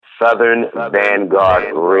Southern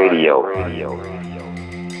Vanguard Radio.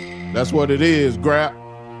 That's what it is, Grap.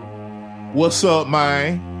 What's up,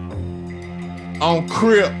 man? On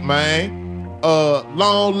Crip, man.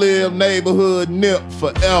 Long live neighborhood nip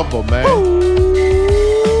forever, man.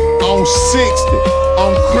 On 60,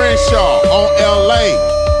 on Crenshaw, on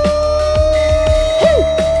LA.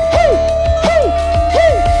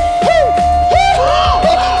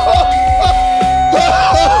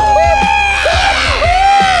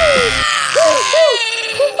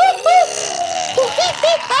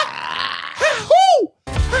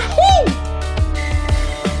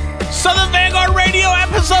 Southern Vanguard Radio,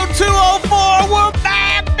 episode 204. We're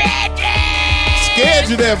back, bitches! Scared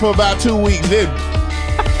you there for about 2 weeks, didn't you?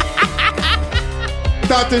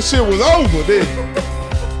 Thought this shit was over, didn't you?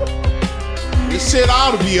 This shit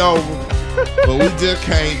ought to be over, but we just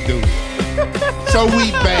can't do it. So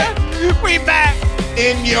we back. We back.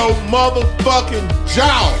 In your motherfucking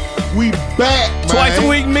jaw. We back, man. Twice a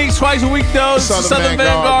week mix, twice a week dose. Southern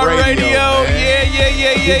Vanguard Radio. Yeah.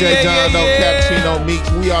 DJ John Doe, Cappuccino Meeks.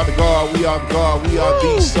 We are the guard. We are the guard. We are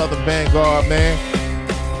the Southern Vanguard, man.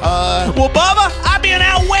 Well, Bubba, I've been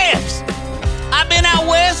out west. I've been out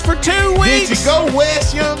west for 2 weeks. Did you go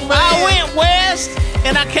west, young man? I went west,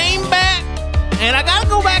 and I came back, and I gotta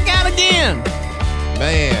go back out again.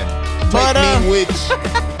 Man, take me with you.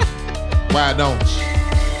 Why don't you?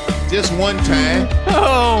 Just one time.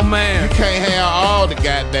 Oh, man. You can't have all the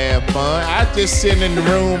goddamn fun. I just sit in the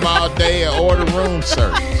room all day and order room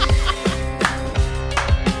service.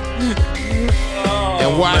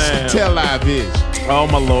 And watch the television. Oh,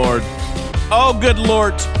 my Lord. Oh, good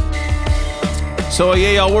Lord. So,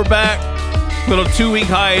 yeah, y'all, we're back. Little 2 week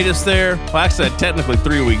hiatus there. Well, actually, technically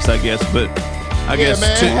 3 weeks, I guess, but I guess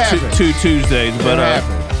man, two Tuesdays. But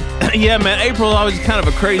yeah, man, April's always kind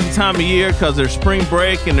of a crazy time of year because there's spring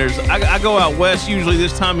break and I go out west usually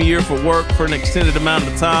this time of year for work for an extended amount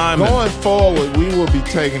of time. Going forward, we will be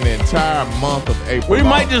taking the entire month of April. We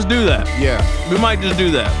might just do that. Yeah. We might just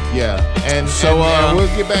do that. Yeah. And so we'll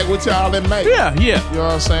get back with y'all in May. Yeah. You know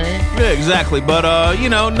what I'm saying? Yeah, exactly. But,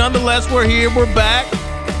 nonetheless, we're here. We're back.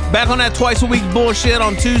 Back on that twice a week bullshit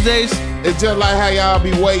on Tuesdays. It's just like how y'all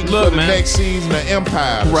be waiting for the next season of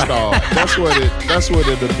Empire to start. That's what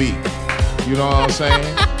it'll be. You know what I'm saying?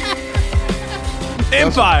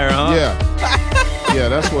 Empire, huh? Yeah. Yeah,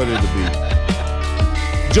 that's what it'll be.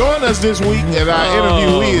 Join us this week and our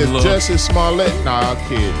interviewee is Justice Smollett. Nah, I'm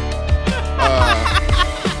kidding.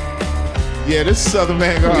 Yeah, this is Southern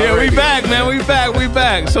Vanguard. Yeah, Radio, we back, man. We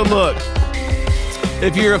back. So look,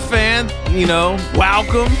 if you're a fan,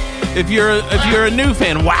 welcome. If you're a new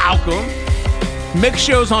fan, welcome. Mix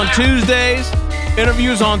shows on Tuesdays,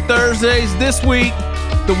 interviews on Thursdays. This week,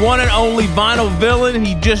 the one and only Vinyl Villain.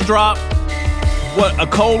 He just dropped A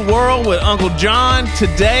Cold World with Uncle John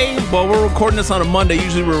today. Well, we're recording this on a Monday.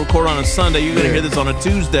 Usually we record on a Sunday. You're gonna hear this on a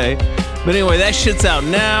Tuesday. But anyway, that shit's out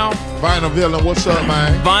now. Vinyl Villain, what's up,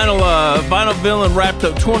 man? Vinyl Villain wrapped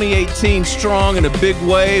up 2018 strong in a big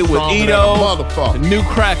way with Ito. Motherfucker. New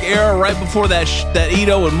crack era right before that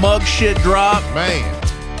Ito and Mug shit dropped. Man.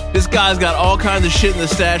 This guy's got all kinds of shit in the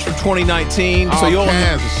stash for 2019. All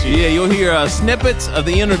kinds of shit. Yeah, you'll hear snippets of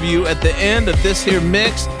the interview at the end of this here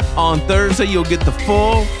mix. On Thursday, you'll get the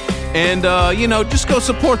full. And, just go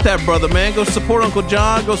support that brother, man. Go support Uncle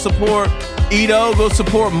John. Go support Ito. Go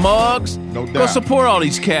support Muggs. No doubt. Go support all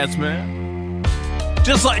these cats, man.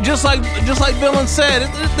 Just like Villain said,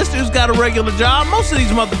 this dude's got a regular job. Most of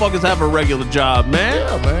these motherfuckers have a regular job, man.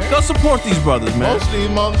 Yeah, man. Go support these brothers, man. Most of these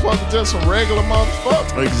motherfuckers just some regular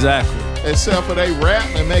motherfuckers. Exactly. Except for they rap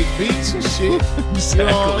and make beats and shit. Exactly.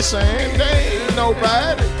 You know what I'm saying? They ain't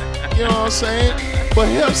nobody. You know what I'm saying? But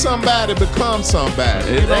help somebody become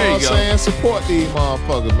somebody. You know what I'm saying? Support these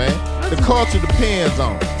motherfuckers, man. The culture depends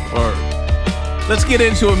on it. Word. Let's get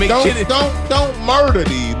into it, Don't murder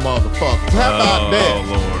these motherfuckers. How about that? Oh,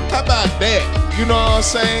 Lord. How about that? You know what I'm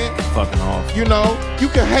saying? It's fucking awful. You know, you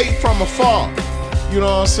can hate from afar. You know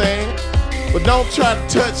what I'm saying? But don't try to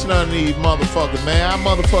touch none of these motherfuckers, man. Our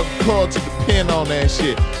motherfucking culture depend on that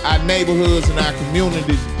shit. Our neighborhoods and our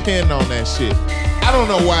communities depend on that shit. I don't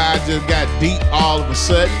know why I just got deep all of a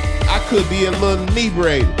sudden. I could be a little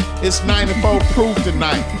inebriated. It's 94 proof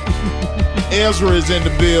tonight. Ezra is in the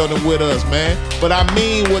building with us, man. But I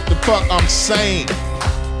mean what the fuck I'm saying.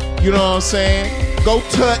 You know what I'm saying? Go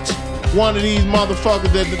touch one of these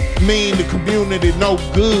motherfuckers that mean the community no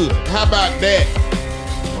good. How about that?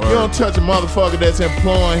 Word. You don't touch a motherfucker that's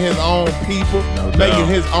employing his own people, making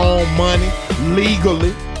his own money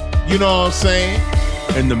legally. You know what I'm saying?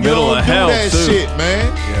 In the middle of hell, too. You don't do that shit,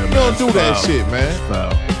 man. Yeah, you don't do that shit, man.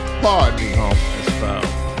 That's foul. Pardon me, homie. That's foul.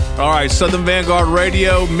 All right, Southern Vanguard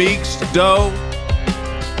Radio, Meeks, Doe,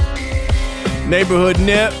 Neighborhood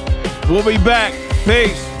Nip. We'll be back.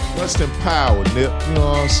 Peace. Rest in power, Nip. You know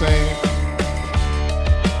what I'm saying?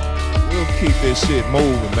 We'll keep this shit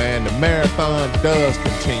moving, man. The marathon does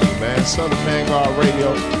continue, man. Southern Vanguard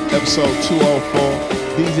Radio, episode 204.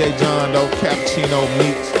 DJ John Doe, Cappuccino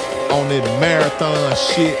Meeks on this marathon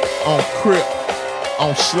shit, on Crip,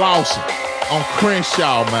 on Slauson, on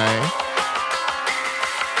Crenshaw, man.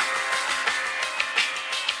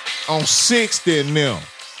 On 60 and them.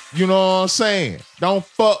 You know what I'm saying? Don't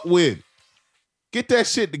fuck with it. Get that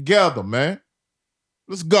shit together, man.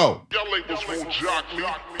 Let's go.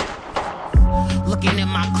 Looking at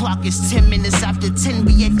my clock, it's 10 minutes after 10.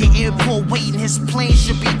 We at the airport waiting, his plane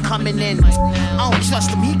should be coming in. I don't trust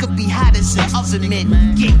him, he could be hot as an oven mitt.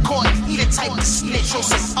 Get caught, he the type of snitch or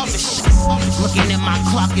some other shit. Looking at my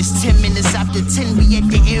clock, it's 10 minutes after 10. We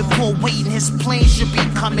at the airport waiting, his plane should be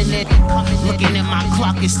coming in. Looking at my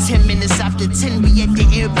clock, it's 10 minutes after 10. We at the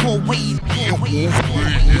airport waiting.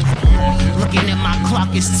 Looking at my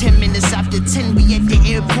clock, it's 10 minutes after 10. We at the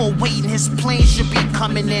airport waiting, his plane should be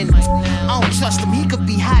coming in. I don't trust him, he could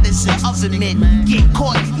be hot as an oven mitt. Get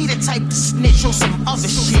caught, he the type to snitch or some other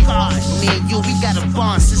shit. Me and you, we got a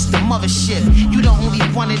bond since the mothership. You the only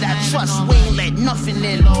one that I trust, we ain't let nothing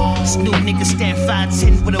in. This new nigga stand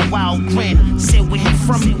 5'10" with a wild grin. Said where he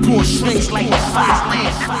from, he pull strings like the 5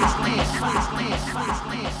 land.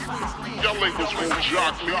 Y'all niggas won't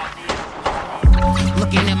jock me.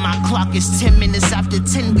 Looking at my clock, it's 10 minutes after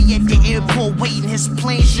 10. We at the airport waiting, his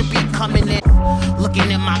plane should be coming in.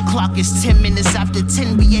 Looking at my clock, it's 10 minutes after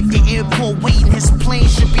 10. We at the airport waiting, his plane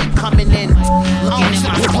should be coming in. Looking at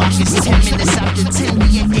my clock, it's 10 minutes after 10.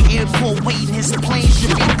 We at the airport waiting, his plane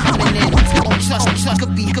should be coming in. Don't trust,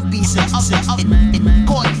 could be some other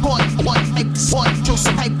caught, some type,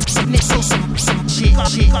 some shit.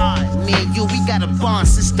 Me and you, we got a bond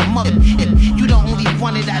since the mother. You the only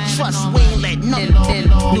one that I trust, we ain't let nothing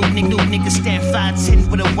in. New nigga stand 5'10"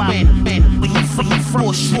 with a wild man. Where he from,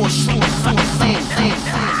 short,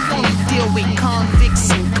 deal with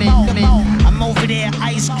convicts and men. I'm over there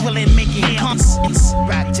ice grilling, making concerts.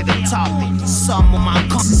 Back to the topic. Some of my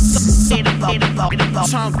concerts say about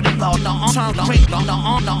turn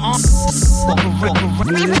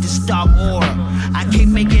this dark aura. I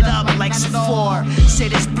can't make it up like Sephora. Say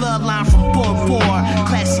this bloodline from Bora.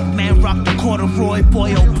 Classic man, rock the corduroy,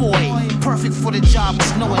 boy oh boy. Perfect for the job,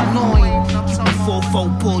 it's no annoying. Keep the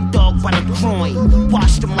 4-4 bulldog by the groin.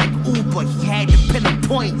 Washed him like Uber, he had to pin a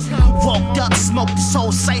point. Walked up, smoked his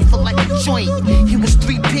whole cipher like a joint. He was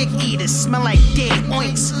 3 pig eaters, smell like dead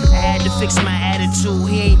oinks. I had to fix my attitude,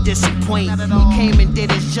 he ain't disappoint. He came and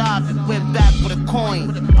did his job and went back with a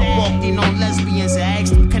coin. I walked in on lesbians and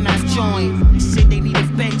asked them, can I join? They said they need a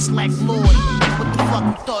bench like Lloyd. What the fuck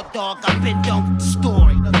you thought, dog? I've been done with the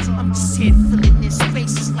story. I'm just here filling in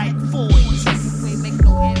spaces like voids. You ain't make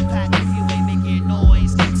no impact if you ain't making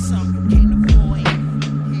noise. Something you can't avoid.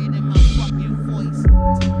 Hear it in my fucking voice.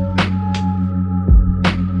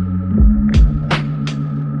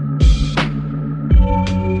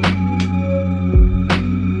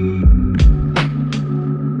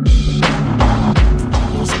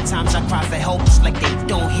 Sometimes I cry for help, it's like they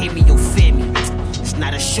don't hear me or fear me. It's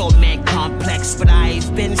not a short man complex, but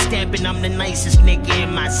I've been stamping I'm the nicest nigga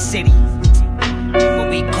in my city. What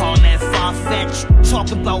we call that far-fetched.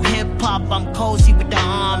 Talk about hip-hop, I'm cozy with the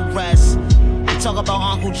armrest. Talk about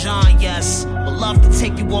Uncle John, yes. Would love to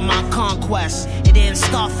take you on my conquest. It didn't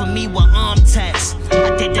start for me with arm tests.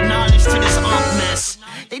 I did the knowledge to this arm mess.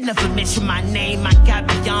 They never mention my name, I got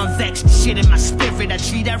beyond vexed. Shit in my spirit, I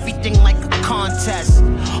treat everything like a contest.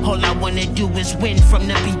 All I wanna do is win from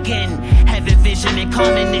the beginning. Having vision in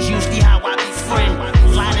common is usually how I befriend.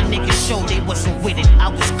 A lot of niggas showed they wasn't with it, I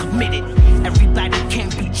was committed. Everybody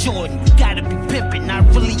can't be Jordan, you gotta be pimpin'. I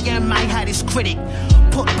really am my hottest critic.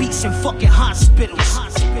 Put beats in fucking hospitals.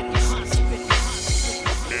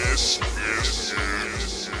 Yes.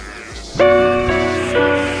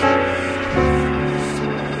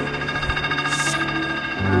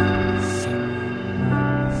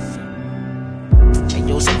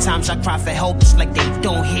 Sometimes I cry for help, it's like they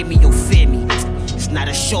don't hear me or fear me. It's not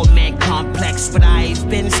a short man complex, but I've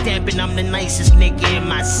been stamping I'm the nicest nigga in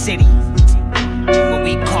my city. What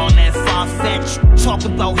we call that far-fetched. Talk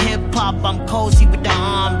about hip-hop, I'm cozy with the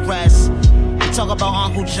armrest. Talk about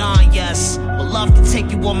Uncle John, yes. Would love to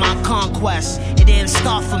take you on my conquest. It didn't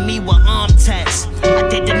start for me with arm tests. I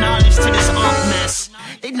did the knowledge to this arm mess.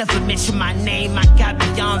 They never mention my name, I got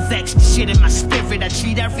beyond vexed. Shit in my spirit, I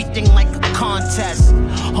treat everything like a contest.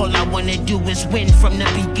 All I wanna do is win from the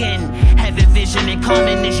beginning. Having vision and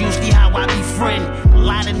common is usually how I befriend. A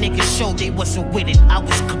lot of niggas showed they wasn't with it, I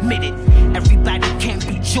was committed. Everybody can't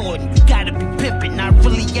be Jordan, you gotta be pimpin'. I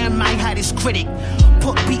really am my hottest critic.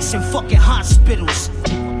 Put beats in fucking hospitals.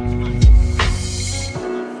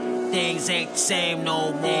 Things ain't the same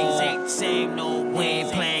no more. Things ain't the same no more. We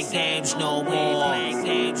ain't playing games no more. Playing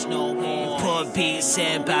games no more. Put beats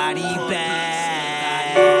and body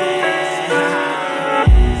back.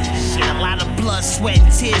 Shit, a lot of blood, sweat,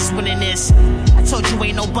 and tears winning this. I told you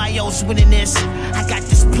ain't nobody else winning this. I got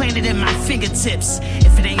this planet in my fingertips.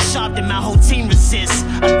 If it ain't sharp, then my whole team resists.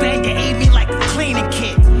 A banger ate me like a cleaning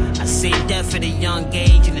kit. I seen death at a young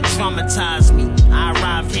age and it traumatized me. I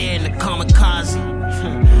arrived here in the kamikaze.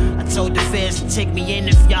 I told the feds to take me in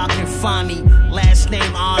if y'all can find me. Last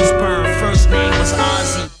name Osborne, first name was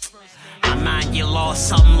Ozzy. I mind you lost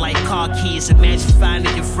something like car keys. Imagine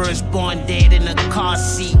finding your firstborn dead in a car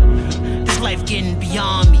seat. This life getting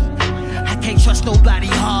beyond me. I can't trust nobody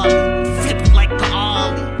hardly. Flipping like a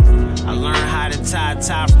ollie. I learned how to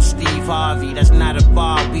tie from Steve Harvey. That's not a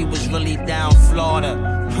bar, we was really down Florida.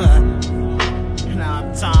 Now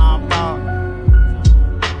I'm talking about.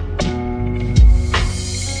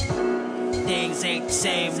 Things ain't the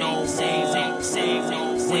same no more. Things ain't the same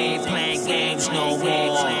no more. We ain't playing games no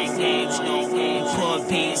more. Playing games no more. Put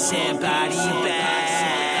beats and body back.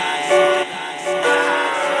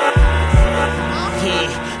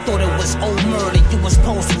 Yeah, thought it was old murder. You was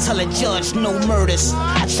supposed to tell a judge no murders.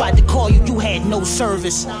 I tried to call you, you had no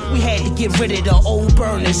service. We had to get rid of the old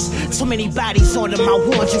burners. So many bodies on them, I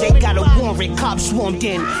warned you, they got a warrant. Cops swarmed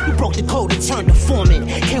in, you broke the code and turned the foreman.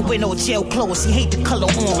 Can't wear no jail clothes, he hate the color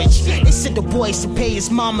orange. They sent the boys to pay his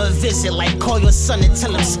mama a visit. Like call your son and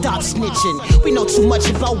tell him stop snitching. We know too much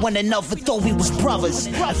about one another, thought we was brothers.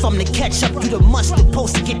 If I'm the catch up, you the mustard.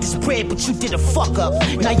 Supposed to get this bread, but you did a fuck up.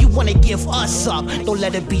 Now you wanna give us up, don't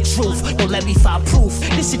let it be truth. Don't let me find proof.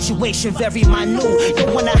 This situation very minute.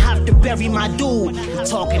 Don't wanna have to bury my dude.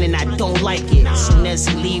 Talking and I don't like it. Soon as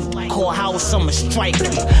he leave the courthouse, I'ma strike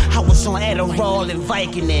it. I was on Adderall and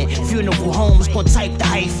Vicodin. Funeral homes gon' type the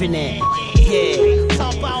hyphen in. Yeah.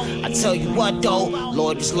 I tell you what though,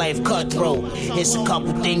 Lord, this life cutthroat. Here's a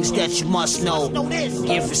couple things that you must know.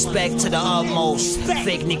 Give respect to the utmost.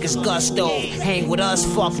 Fake niggas gusto. Hang with us,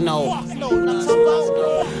 fuck no.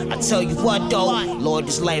 I tell you what though, Lord,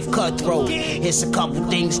 this life cutthroat. Here's a couple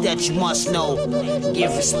things that you must know.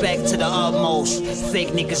 Give respect to the utmost. Fake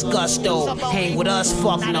niggas gusto. Hang with us,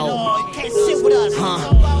 fuck no.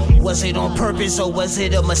 Was it on purpose or was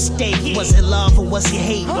it a mistake? Was it love or was it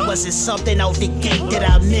hate? Was it something out the gate that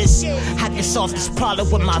I missed? I can solve this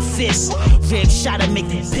problem with my fist. Rig shot to make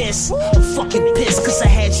me piss. I'm fucking pissed cause I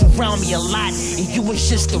had you around me a lot and you was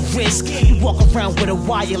just a risk. You walk around with a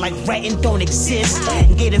wire like writing don't exist.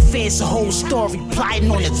 And gave the fans a whole story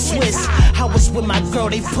plotting on a twist. I was with my girl,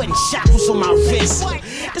 they putting shackles on my wrist.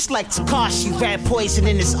 Just like Takashi, rat poison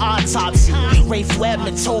in his autopsy. Rafe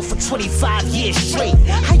Webber told for 25 years straight.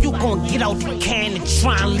 How you gonna get out the can and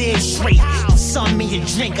try and live straight? You saw me a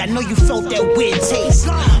drink, I know you felt that weird taste.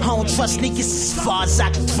 I don't trust niggas as far as I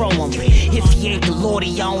can throw him. If he ain't the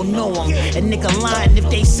Lordy, I don't know him. A nigga lying if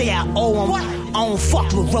they say I owe him. I don't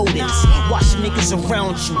fuck with rodents. Watch niggas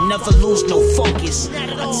around you, never lose no focus.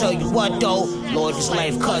 I tell you what though, Lord, this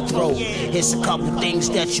life cutthroat. Here's a couple things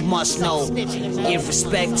that you must know. Give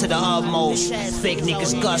respect to the utmost. Fake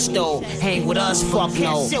niggas gusto. Hang with us, fuck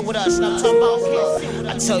no.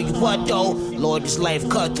 I tell you what though, Lord, this life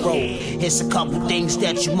cutthroat. Here's a couple things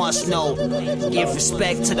that you must know. Give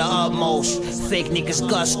respect to the utmost. Fake niggas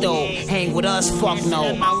gusto. Hang with us, fuck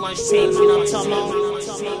no.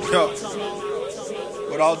 Yo.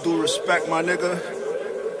 With all due respect, my nigga,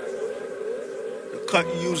 the cut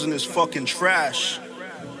you using is fucking trash.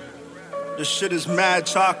 This shit is mad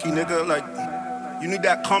chalky, nigga. Like, you need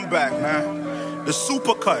that comeback, man. The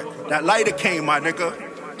super cut, that lighter came, my nigga.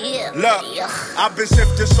 Yeah. Look, I've been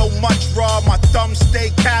sifting so much raw, my thumbs stay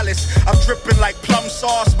callous. I'm dripping like plum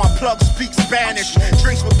sauce, my plug speaks Spanish.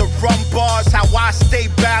 Drinks with the rum bars, how I stay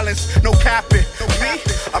balanced. No capping, me,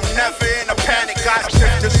 I'm never in a panic. Got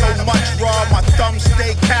sifting so much raw, my thumbs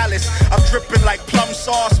stay callous. I'm dripping like plum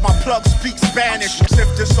sauce, my plug speaks Spanish.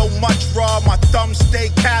 Sifting so much raw, my thumbs stay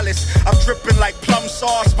callous. I'm dripping like plum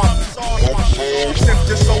sauce, my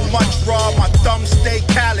sifting so much raw, my thumbs stay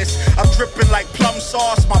callous. I'm dripping like plum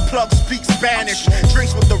sauce. My plug speaks Spanish.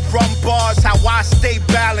 Drinks with the rum bars, how I stay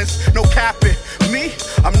balanced. No capping. Me,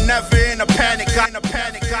 I'm never in a panic.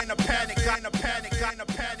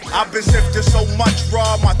 I've been sifting so much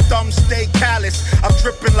raw, my thumbs stay callous. I'm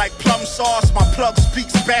dripping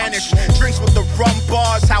Spanish. Drinks with the rum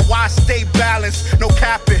bars, how I stay balanced. No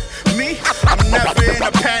capping. Me, I'm never in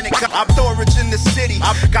a panic. I'm storage in the city.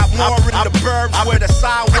 I've got more in the burbs where the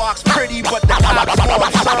sidewalks pretty, but the cops more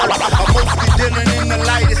absurd. I'm mostly dealing in the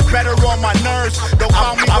light. It's better on my nerves. Don't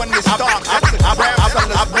call me when it's dark.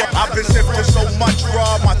 I've been sipping so much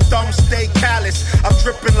raw, my thumbs stay callous. I'm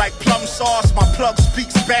dripping like plum sauce. My plug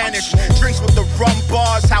speaks Spanish. Drinks with the rum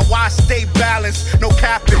bars, how I stay balanced. No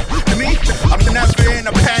capping. Me, I'm never in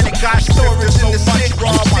a panic. Got storage in the city.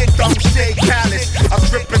 My thumbs stay callous. I'm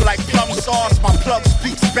dripping like plum sauce. My plug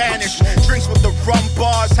speaks Spanish. Drinks with the rum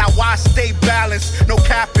bars, how I stay balanced. No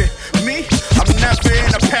capping. Me, I'm never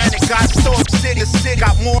in a panic. Got storage city.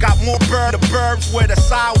 Got more bird. The burbs where the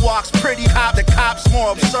sidewalks pretty. The cops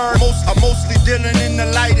more absurd. I'm mostly dealing in the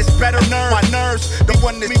light. It's better my nerves. That's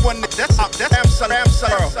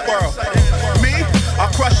world. Me, I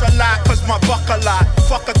crush a lot cause my buck a lot.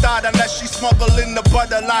 Fuck a thought unless she smuggle in the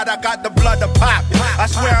bud a lot. I got the blood to pop. I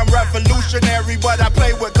swear I'm revolutionary, but I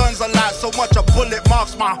play with guns a lot. So much a bullet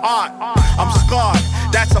marks my heart. I'm scarred,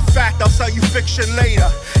 that's a fact. I'll sell you fiction later.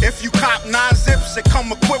 If you cop 9 zips, it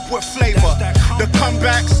come equipped with flavor. The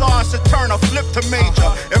comeback sauce, it turn a flip to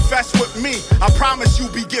major. Invest with me, I promise you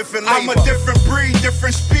be giving labor. I'm a different breed,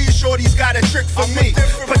 different speed. Shorty's got a trick for me.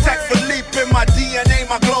 Protect Philippe in my DNA,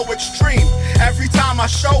 my glow extreme. Every time I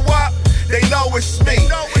show up, they know it's me.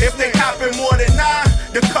 If they copping more than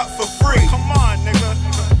 9, the cut for free. Come on, nigga.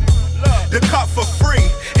 The cut for free.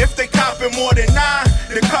 If they copping more than 9,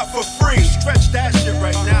 the cut for free. Stretch that shit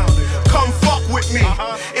right now, nigga. Come fuck with me.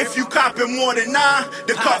 If you copping more than 9,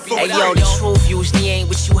 the cut for free. Hey yo, the truth usually ain't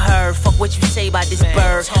what you heard. Fuck what you say about this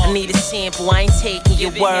bird. I need a sample, I ain't taking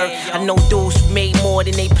your word. I know dudes who made more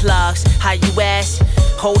than they plugs. How you ask?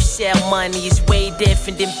 Wholesale money is way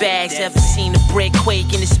different than bags. Ever seen a brick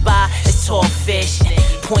quake in the spot? Let's talk fish.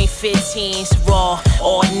 .15's raw,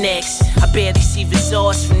 all next. I barely see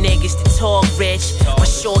resource from niggas that talk rich. My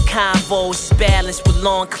short convos is balanced with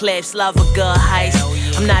long clips. Love a good heist.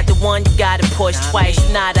 I'm not the one you gotta push twice.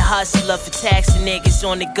 I'm not a hustler for taxing niggas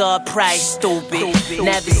on the good price. Stupid.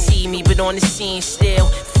 Never see me, but on the scene still.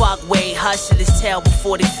 Fuck way, hustlers tell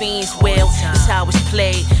before the fiends will. That's how it's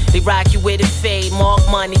played. They rock you with a fade. Mark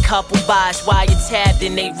money, couple buys while you tapped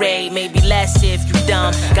and they raid. Maybe less if you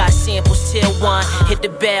dumb. Got samples till 1. Hit the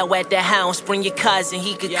bell at the house. Bring your cousin,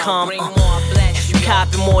 he could come. If you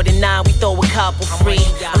copping more than 9, we throw a couple free.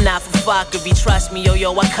 I'm not for fuckery, trust me,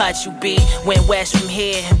 yo, I cut you B. Went west from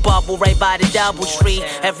here and bubble right by the double tree.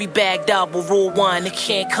 Every bag double, rule 1, it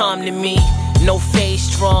can't come to me. No face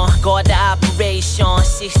strong, guard the operation.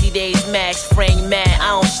 60 days max, frame mad, I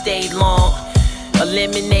don't stay long.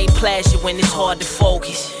 Eliminate pleasure when it's hard to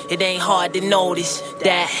focus. It ain't hard to notice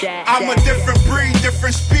that I'm a different breed,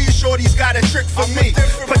 different speed. Shorty's got a trick for me.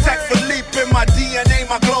 Protect Philippe in my DNA,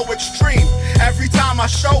 my glow extreme. Every time I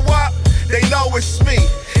show up, they know it's me.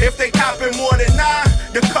 If they copping more than 9,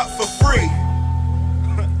 the cut for free.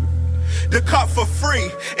 The cut for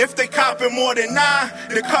free. If they copping more than 9,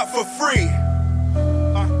 the cut for free.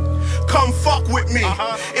 Come fuck with me.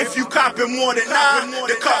 If you copping more than 9,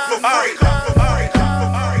 the cut for free.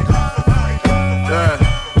 Yeah.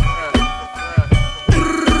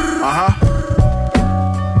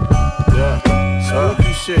 Yeah.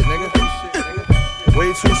 Spooky shit, nigga.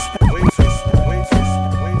 Way too spooky.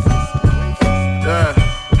 Yeah.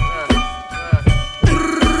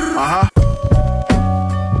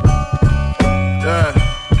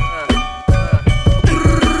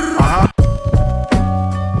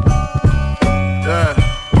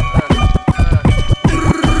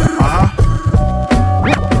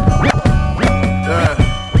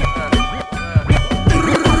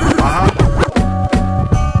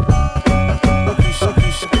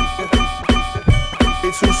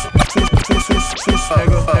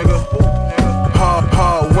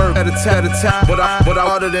 Time, but I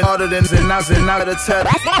harder than and out of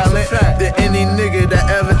talent than any nigga that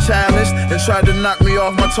ever challenged and tried to knock me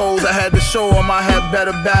off my toes. I had to show them I had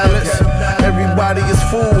better balance. Everybody is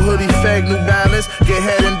fool, hoodie, fag, New Balance. Get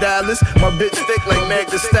head in Dallas, my bitch thick like Meg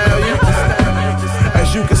Thee Stallion.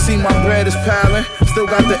 As you can see, my bread is piling. Still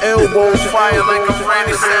got the elbows fire like I'm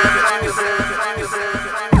Randy Savage.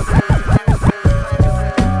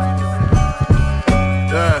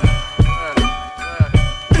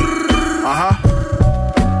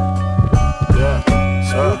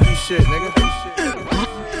 Shit, nigga.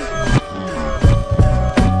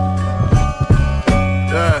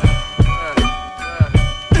 Yeah.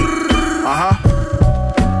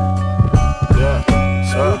 Yeah.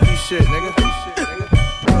 Spooky shit, nigga.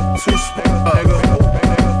 Too nigga.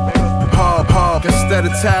 Hard instead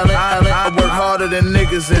of talent. than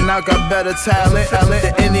niggas, and I got better talent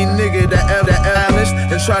than any nigga that ever balanced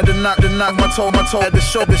and tried to knock my toe at the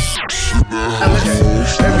show.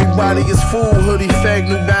 Everybody is fool, hoodie, fag,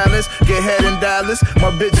 New Balance. Get head in Dallas,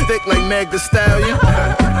 my bitch thick like Meg Thee Stallion.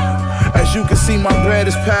 As you can see, my bread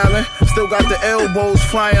is piling. Still got the elbows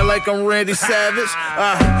flying like I'm Randy Savage.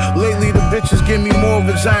 Lately the bitches give me more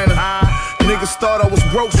vagina. Niggas thought I was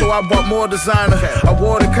broke, so I bought more designer. I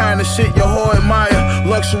wore the kind of shit your whore admire.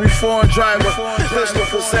 Luxury foreign driver, pistol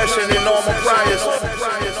possession and all my priors.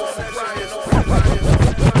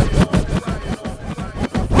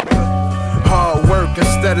 Hard work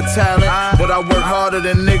instead of talent, but I work harder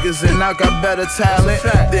than niggas and I got better talent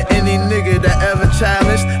than any nigga that ever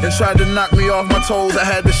challenged and tried to knock me off my toes. I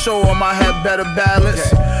had to show them I had better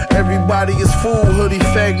balance. Everybody is fool, hoodie,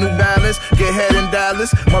 fag, New Balance. Get head in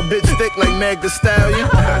Dallas, my bitch thick like Meg Thee Stallion.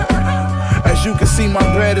 As you can see, my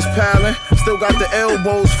bread is piling. Still got the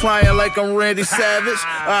elbows flying like I'm Randy Savage.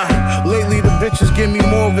 Lately the bitches give me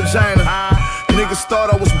more vagina. Niggas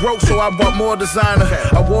thought I was broke, so I bought more designer.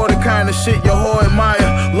 I wore the kind of shit your whore admire.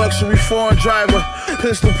 Luxury foreign driver,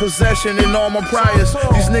 pistol possession and all my priors.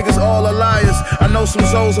 These niggas all are liars. I know some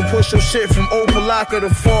Zoes will push your shit from Opalaka to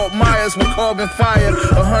Fort Myers with carbon fire.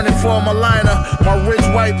 100 for my liner. My rich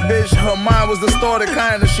white bitch, her mind was distorted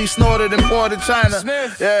kinda. She snorted imported China.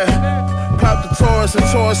 Yeah. Popped the Taurus and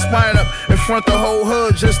tore her spine up in front the whole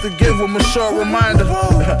hood just to give them a short reminder.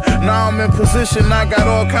 Now I'm in position, I got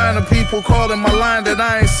all kind of people calling my line that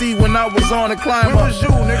I ain't see when I was on the climb up.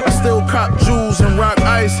 I still cop jewels and rock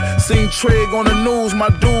ice. Seen Trig on the news, my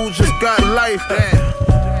dude just got life. Damn.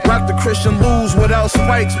 Rock the Christian lose without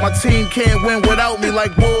spikes. My team can't win without me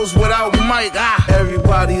like Bulls without Mike.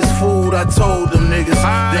 Everybody is fooled, I told them niggas.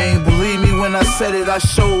 They ain't believe me when I said it, I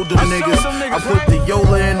showed them niggas. I put the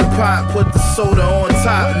Yola in the pot, put the soda on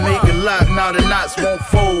top, make it lock, now the knots won't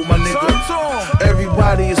fold, my nigga.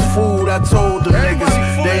 Everybody is fooled, I told them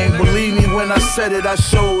niggas. They ain't believe me when I said it, I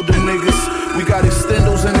showed them niggas. We got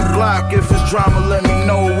extendos in the Glock, if it's drama let me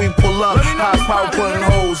know. We pull up, high power putting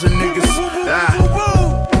holes in niggas.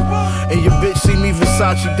 And your bitch see me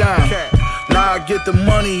Versace down. Now I get the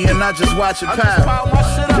money and I just watch it pound.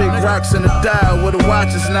 Big rocks in the dial where the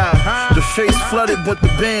watches now. The face flooded but the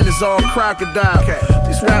band is all crocodile.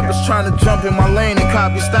 These rappers trying to jump in my lane and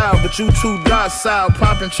copy style, but you too docile.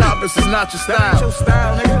 Popping choppers is not your style.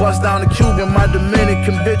 Bust down the Cuban, my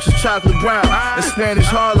Dominican bitch is chocolate brown. In Spanish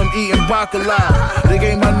Harlem eating bacalao. They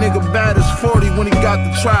gave my nigga bad as 40 when he got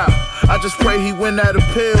the trial. I just pray he win that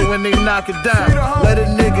appeal when they knock it down. Let a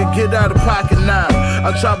nigga get out of pocket now.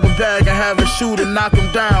 I drop a bag and have a shooter knock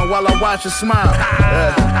him down while I watch it smile.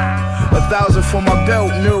 1,000 for my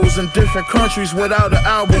belt, murals in different countries without an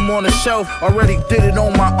album on the shelf. Already did it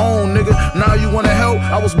on my own, nigga. Now you wanna help?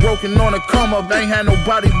 I was broken on a come up, ain't had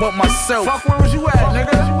nobody but myself. Fuck, where was you at,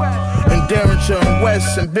 nigga? And Derringer and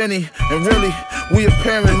West and Benny, and really, we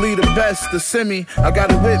apparently the best. The semi, I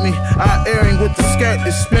got it with me. I airing with the scat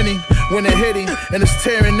is spinning when it hitting and it's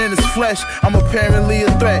tearing in his flesh. I'm apparently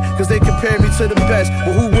a threat, cause they compare me to the best.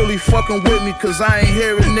 But who really fucking with me? Cause I ain't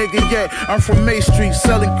hear a nigga yet. I'm from May Street,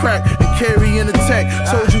 selling crack and carrying the tech.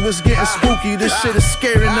 Told you it's getting spooky, this shit is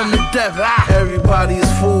scaring them to death. Everybody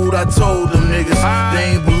is fooled, I told them niggas. They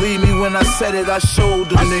ain't believe me when I said it, I showed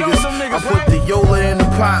them niggas. I put the Yola in the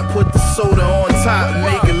pot, put the soda on top,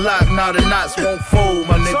 make it lock, now the knots won't fold,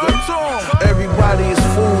 my nigga. Everybody is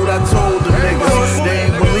fooled, I told them niggas. They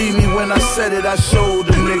ain't believe me when I said it, I showed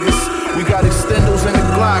them niggas. We got extendos in the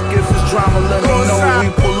Glock, if it's drama let me know. We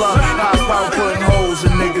pull up, hop out putting holes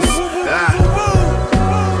in niggas.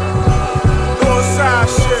 Northside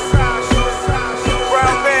shit.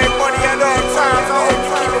 Brown bag money at all times, I hope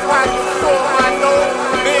you keep it pocket full, I know.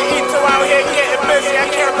 Me and Ito out here getting busy, I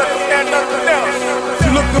can't understand nothing else.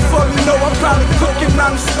 Looking for me, no, I'm probably cooking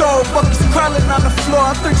on the stove. Buckets crawling on the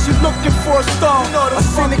floor, I think she looking for a stone. I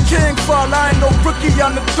seen the king fall, I ain't no rookie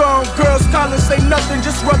on the throne. Girls calling, say nothing,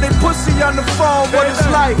 just rub their pussy on the phone. What is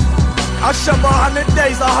life? I shove 100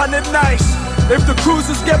 days, 100 nights. If the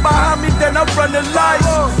cruisers get behind me, then I run the lights.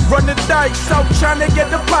 Run the dice, out trying to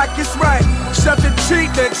get the pockets right. Chef and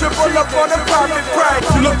cheat, then triple up on the profit price.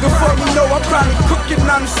 You looking for me, no, I'm probably cooking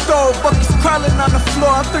on the stove. Buckets crawling on the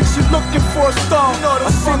floor, I think she looking for a stone.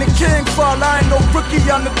 I seen the king fall, I ain't no rookie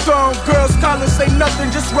on the throne. Girls calling, say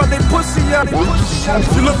nothing, just rub their pussy on it.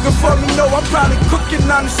 You looking for me, no, I'm probably cooking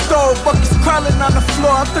on the stove. Buckets crawling on the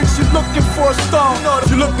floor, I think she looking for a stone.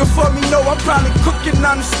 You looking for me, no, I'm probably cooking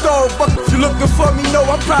on the stove. You looking looking for me, no,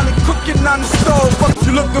 I'm probably cooking on the stove. Fuck,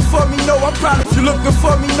 you looking for me, no, I'm probably. You looking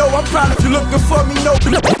for me, no, I'm probably. You looking for me, no.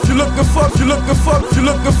 You looking for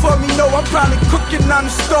me, no, I'm probably cooking on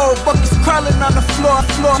the stove. Buckets crawling on the floor.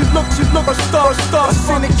 She look a star. I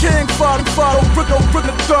seen the king fall. Brick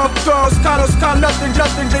the dog. Scar nothing.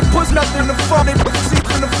 They push nothing to fall. They see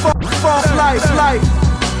in the fall. Life.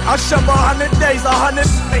 I shove 100 days, 100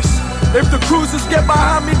 days. If the cruisers get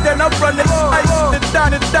behind me, then I run the ice.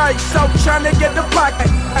 Down the dikes, out trying to get the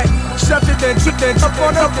pocket. Shove it, then up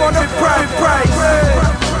on the price.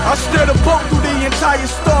 I steer the boat through the entire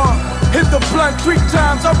storm. Hit the blunt 3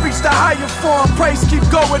 times, I reach the higher form. Price keep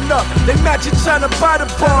going up, they match it trying to buy the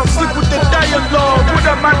bomb. Stick with the dialogue, put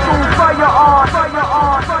up my true fire on.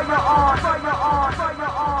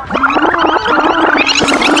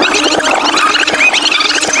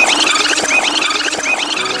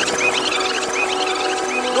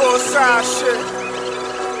 Northside shit.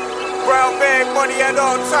 Brown bag money at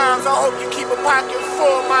all times, I hope you keep a pocket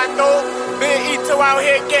full, my no. Me and Ito out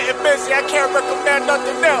here getting busy, I can't recommend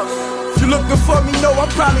nothing else. If you looking for me, no, I'm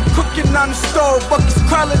probably cooking on the stove. Buckets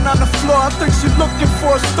crawling on the floor, I think she looking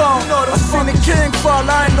for a stone. I seen the king fall,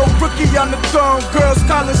 I ain't no rookie on the throne. Girls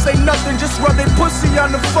calling, say nothing, just rub they pussy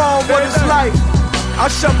on the phone. What is life? I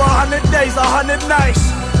shove 100 days, 100 nights.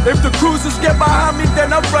 If the cruisers get behind me, then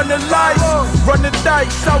I run the lights. Run the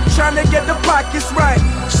dice, out trying to get the pockets right.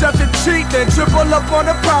 Shove it cheap, then triple up on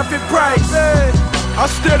the profit price. I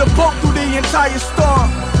steer the boat through the entire storm.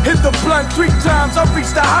 Hit the blunt 3 times, I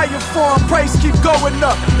reach the higher form. Price keep going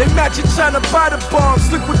up, they match it trying to buy the bomb.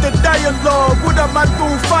 Slick with the dialogue, what up my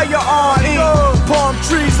through fire on E. Palm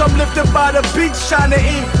trees, I'm lifted by the beach trying to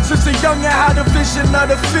eat. Since a youngin' had a vision of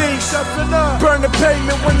the feast. Burn the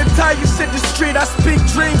pavement when the tires hit the street. I speak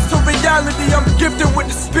dreams to reality, I'm gifted with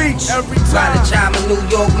the speech. Every By the time a New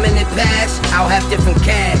York minute pass, I'll have different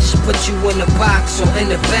cash. Put you in the box or in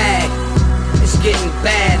the bag. It's getting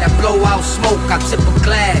bad, I blow out smoke, I tip a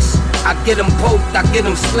glass. I get them poked, I get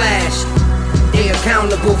them splashed. They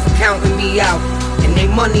accountable for counting me out. And they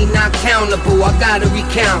money not countable, I gotta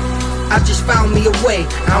recount. I just found me a way,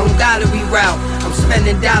 I don't gotta reroute. I'm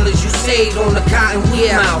spending dollars you saved on the cotton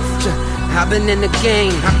weed mouth. I've been in the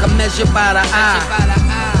game, I can measure by the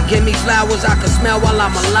eye. Give me flowers I can smell while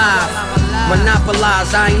I'm alive.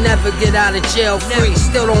 Monopolize, I ain't never get out of jail free.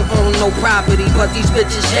 Still don't own no property, but these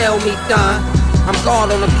bitches held me done. I'm guard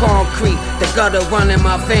on the concrete, the gutter running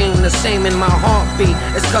my vein, the same in my heartbeat.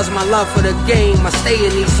 It's cause my love for the game, I stay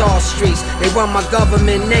in these hard streets. They run my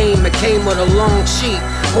government name, it came with a long sheet.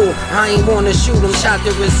 Oh, I ain't wanna shoot them, shot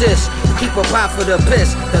to resist. Keep a pot for the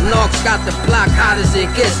piss, the knocks got the block hot as it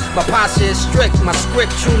gets. My posture is strict, my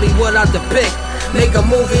script truly what I depict. Make a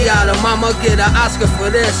movie out of mama, get an Oscar for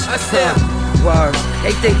this. Word.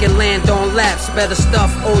 They thinking land on laps, better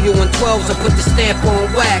stuff oil and 12s or put the stamp on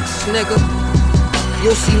wax, nigga.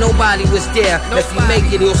 You'll see nobody was there. If you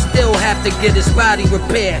make it, he'll still have to get his body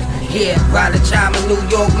repaired. Yeah, by the time a New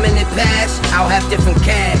York minute pass, I'll have different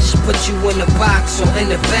cash. Put you in the box or in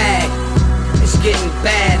the bag. It's getting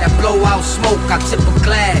bad, I blow out smoke, I tip a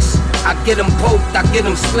glass. I get them poked, I get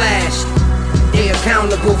them splashed. They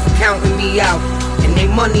accountable for counting me out. And they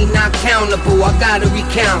money not countable, I gotta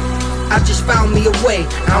recount. I just found me a way,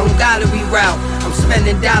 I don't gotta reroute. I'm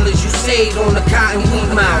spending dollars you saved on the cotton weed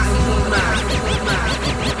mouth.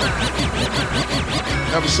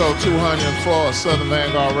 Episode 204 of Southern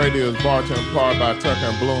Vanguard Radio is brought to you in part by Tucker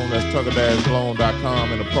and Bloom. That's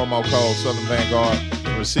tucker-bloom.com and the promo code Southern Vanguard.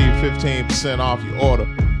 Receive 15% off your order,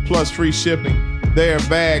 plus free shipping. They're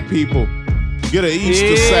bag people. Get an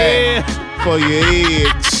Easter sack for your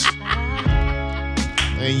eggs.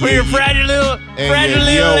 And for your fragile little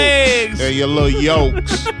legs. And your little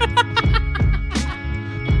yolks.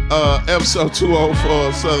 Episode 204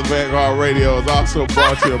 of Southern Vanguard Radio is also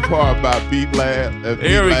brought to you in part by Beat Lab.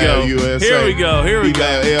 Here we go. USA. Here we go. Beat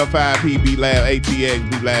Lab L5P, Beat Lab ATX,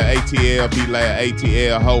 Beat Lab ATL, Beat Lab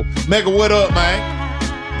ATL. Ho. Mega, what up, man?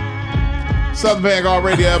 Southern Vanguard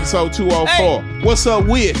Radio episode 204. Hey. What's up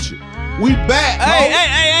with you? We back, ho.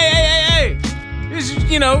 Hey. This is,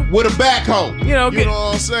 with a backhoe. You know what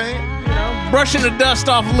I'm saying? Brushing the dust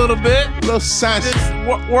off a little bit. Little sunshine.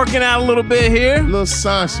 Just working out a little bit here. Little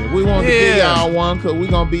sunshine. We want to give y'all one because we're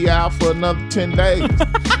going to be out for another 10 days.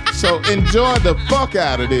 So enjoy the fuck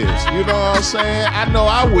out of this. You know what I'm saying? I know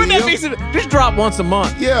I will. Just drop once a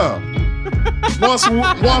month. Yeah. Once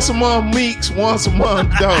a month Meeks, once a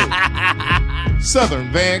month Dope.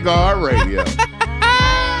 Southern Vanguard Radio.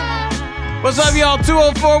 What's up, y'all?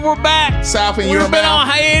 204, we're back. South in We've your been mouth. on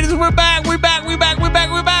hiatus. We're back.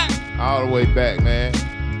 All the way back, man.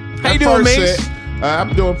 How you doing, Mix?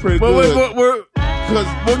 I'm doing pretty good.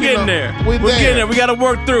 Because We're getting there. We're getting there. We got to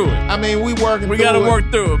work through it. I mean, we working. We got to work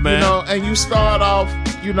through it, man. You know, and you start off,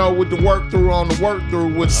 with the work through on the work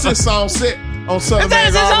through with Sis on Set on Southern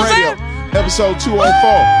Vanguard Radio, episode 204.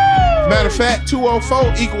 Matter of fact,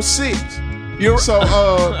 204 equals 6. So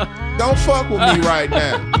don't fuck with me right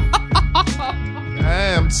now.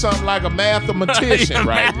 I am something like a mathematician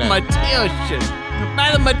right now. Mathematician.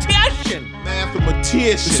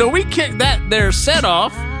 Mathematician. So we kicked that there set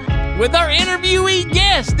off with our interviewee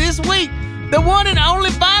guest this week, the one and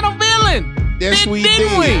only Vinyl Villain. Yes, we did.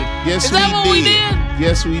 Didn't we? Yes, Is that what we did?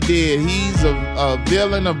 Yes, we did. He's a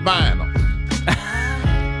villain of vinyl.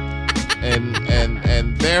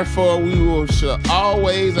 and therefore we shall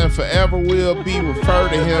always and forever will be referred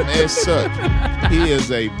to him as such. He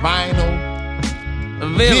is a vinyl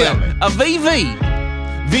villain. A VV.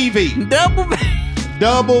 VV. Double V.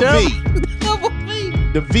 Double V. Double V.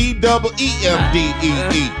 The VEEMDEE.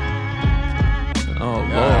 Oh,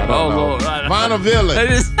 Lord. Vinyl Villain.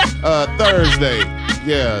 Thursday.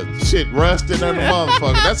 Yeah, shit rusted on the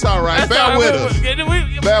motherfucker. That's all right. Bear with us.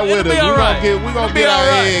 Bear with us. We're going to get our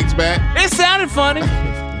eggs back. It sounded funny.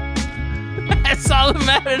 That's all that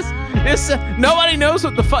matters. Nobody knows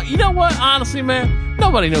what the fuck. You know what? Honestly, man,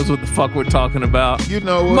 nobody knows what the fuck we're talking about. You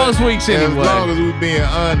know what? Most weeks anyway. As long as we're being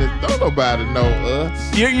honest, don't nobody know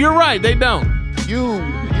us. You're right. They don't.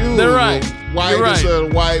 They're right. Whitest of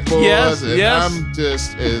the white boys. Yes, and yes. I'm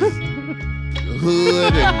just as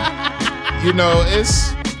hood and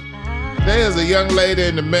there's a young lady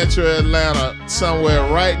in the metro Atlanta somewhere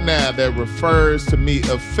right now that refers to me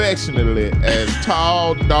affectionately as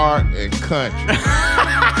tall, dark, and country.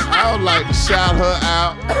 I would like to shout her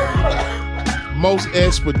out most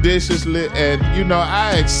expeditiously, and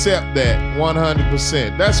I accept that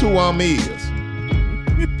 100%. That's who I'm is.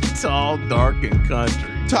 Tall, dark, and country.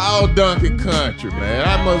 Tall, Duncan country, man.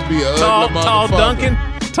 I must be an ugly motherfucker. Tall Duncan?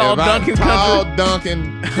 Tall Duncan country? Tall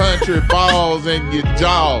Duncan country balls in your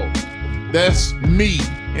jaw. That's me.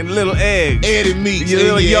 And little eggs. Eddie meats your in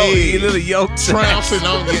your egg. Your little yolk trouncing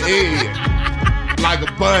on your egg. Like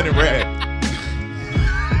a bunny rabbit.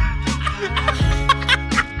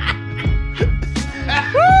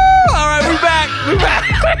 All right, we back.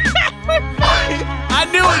 I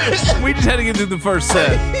knew it. We just had to get through the first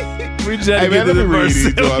set. We just had to get through the first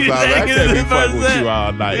set. I can't be fucking with you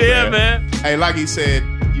all night, yeah, man. Hey, like he said,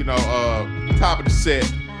 top of the set,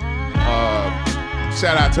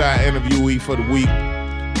 shout out to our interviewee for the week,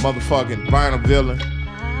 motherfucking Vinyl Villain.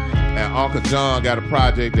 And Uncle John got a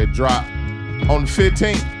project that dropped on the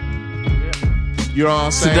 15th. You know what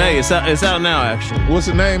I'm saying? Today, it's out now, actually. What's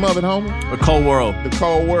the name of it, homie? The Cold World. The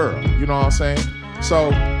Cold World. You know what I'm saying? So,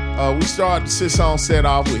 we started the sit-on set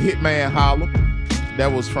off with Hitman Holler.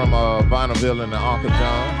 That was from Vinyl Villain and Uncle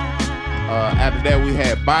John. After that, we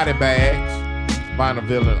had Body Bags, Vinyl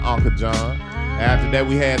Villain and Uncle John. After that,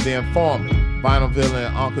 we had The Informant, Vinyl Villain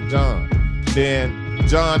and Uncle John. Then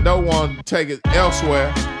John Doe wanted to take it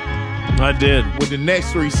elsewhere. I did. With the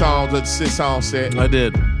next 3 songs of the sit-on set. I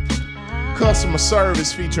did. Customer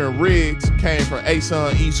Service featuring Riggs came from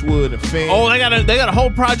A-Son, Eastwood, and Finn. Oh, they got a whole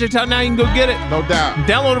project out now. You can go get it. No doubt.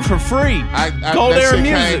 Download it for free. Gold Era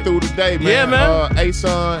Music Music came through today, man. Yeah, man.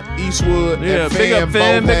 A-Son, Eastwood, and big Finn up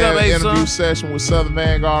Finn, both big up had an A-Son. interview session with Southern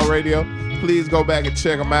Vanguard Radio. Please go back and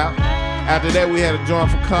check them out. After that, we had a joint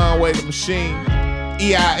from Conway the Machine,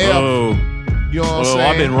 EIF. Oh. You know what I'm saying?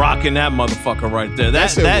 I've been rocking that motherfucker right there.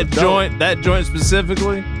 That joint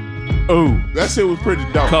specifically. Ooh. That shit was pretty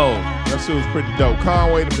dope. Cold. That shit was pretty dope.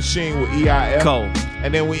 Conway the Machine with EIF. Cold.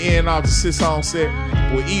 And then we end off the sit-on set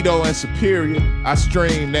with Ito and Superior. I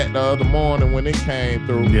streamed that the other morning when it came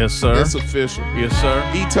through. Yes, sir. That's official. Yes, sir.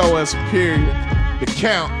 Ito and Superior. The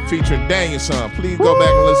Count featuring Danielson. Please go back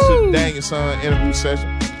and listen to the Danielson interview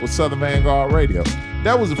session with Southern Vanguard Radio.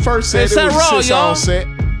 That was the first set. It's that raw, the sit-on set.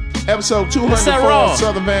 Episode 204 of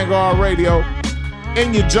Southern Vanguard Radio.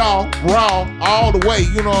 In your jaw, raw, all the way,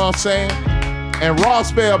 you know what I'm saying? And raw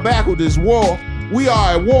spelled backward is war. We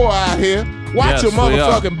are at war out here. Watch your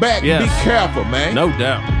motherfucking back and be careful, man. No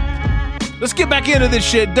doubt. Let's get back into this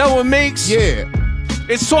shit. Doe and Meeks. Yeah.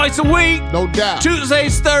 It's twice a week. No doubt.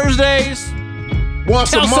 Tuesdays, Thursdays.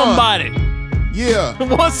 Once a month. Tell somebody. Yeah.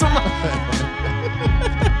 Once a month.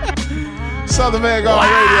 Southern Vanguard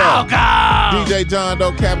wow, Radio. God. DJ John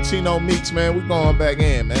Doe, Cappuccino Meeks, man. We're going back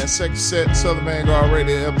in, man. Second set, Southern Vanguard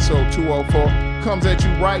Radio, episode 204. Comes at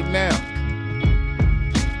you right now.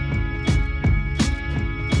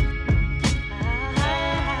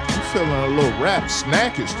 I'm feeling a little rap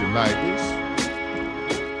snackish tonight. This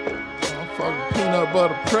motherfucking peanut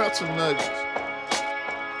butter pretzel nuggets.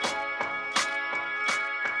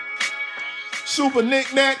 Super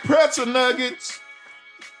knick-knack pretzel nuggets.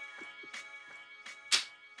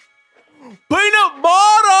 Peanut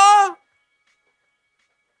butter.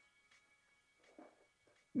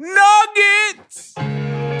 Nuggets.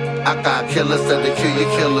 I got killers that'll kill your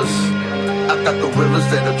killers. I got gorillas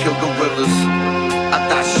that'll kill gorillas. I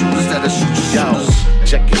got shooters that'll shoot your shooters. Yo,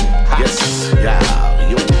 check it. Yes, yeah,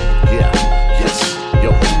 yo, yeah, yes,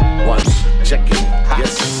 yo. One, check it.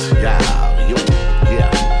 Yes, yeah, yo, yeah,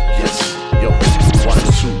 yes, yo. 1,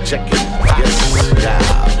 2, check it. Yes, yeah,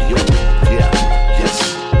 yo, yeah, yes,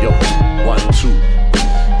 yo. 1, 2,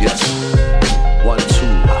 yes. 1, 2,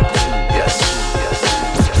 yes, yes.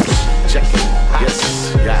 Check it. Yes,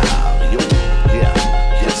 yeah, yo, yeah,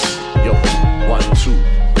 yes, yo. 1, 2,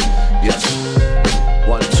 yes.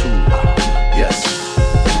 1, 2, yes.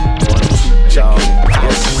 1, 2, check it.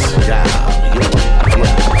 Yes, yeah, yo,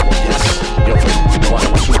 yeah, yes, yo. 1,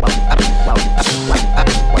 2, 2,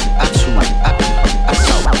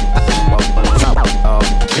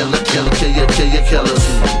 kill your killers.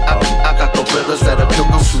 I got gorillas that'll kill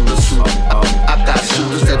the shooters. I got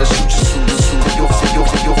shooters that'll shoot your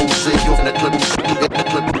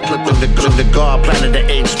the guard planted the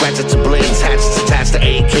H, scratches to blades, hatchets attached to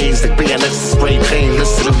AKs, the BLS spray paint.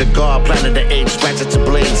 Listen, the guard planted the H, scratches to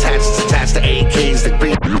blades, hatchets attached to AKs, the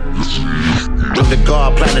the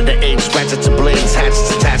guard planted the H, scratches to blades,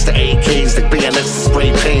 hatchets attached to AKs, the BLS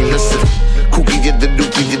spray paint. Listen, Cookie, you're the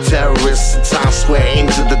nuclear terrorist. Times Square,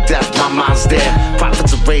 aims of the death, my mind's there.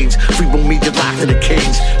 Prophets of rage, free me, you're locked in a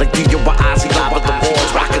cage. Like Dio or Ozzy, live with the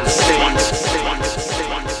walls, rocking the stage.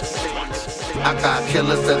 I got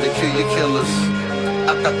killers that'll kill your killers.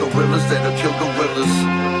 I got gorillas that'll kill gorillas.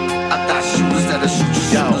 I got shooters that'll shoot your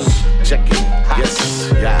shooters. Yo, check it.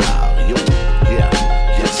 Yes, yeah, yo, yeah,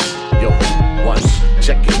 yes, yo. 1,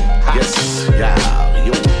 check it. Yes, yeah,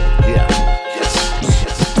 yo, yeah, yes.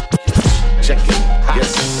 Check it.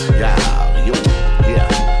 Yes, yeah, yo, yeah,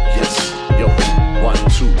 yes, yo. 1,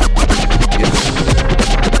 2, yes.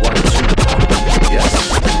 1, 2, yes.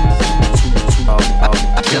 2, 2,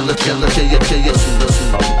 Killer, kill your shooters.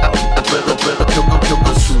 I better kill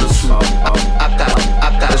the shooters. I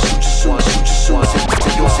gotta shoot your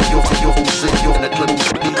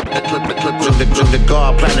the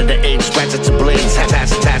guard planted the H, scratches to blades,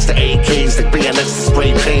 attached to AKs, the BLS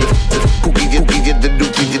spray paint. Cookie, you're the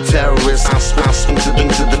nuclear terrorist. I'm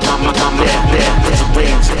into the mama, it's a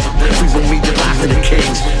rage. Free me, you're locked in the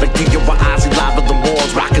cage. Like Dio or Ozzy, live on the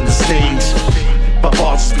walls, rocking the stage. My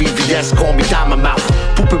boss is BVS, call me Diamond Mouth.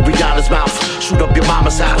 Poop in Rihanna's mouth, shoot up your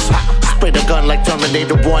mama's house. Spray the gun like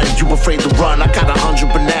Terminator 1, you afraid to run. I got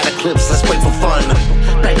 100 banana clips, I spray for fun.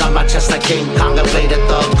 Bang on my chest like King Kong, I play the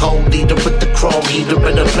thug. Cold eater with the chrome heater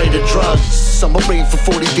and I play the drugs. Summer rain for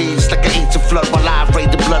 40 days like an ancient flood. While I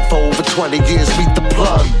raid the blood for over 20 years, meet the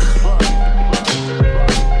plug. 1,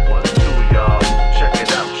 2, y'all, check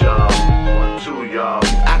it out, y'all. 1, 2, y'all.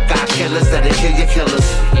 I got killers that'll kill your killers.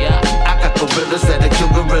 Yeah. I got gorillas that'll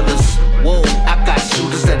kill gorillas. Whoa. I got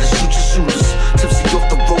shooters that'll shoot your shooters. Tipsy off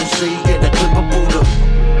the rose and a clip of Buddha.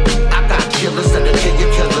 I got killers that'll kill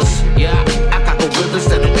your killers. Yeah. I got gorillas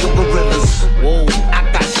that'll kill gorillas. Whoa. I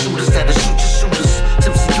got shooters that'll shoot your shooters.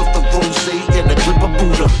 Tipsy off the rose and a clip of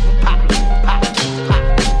Buddha.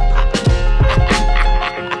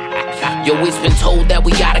 Yo, it's been told that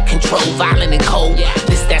we out of control, violent and cold.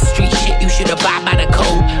 This that street shit, you should abide by the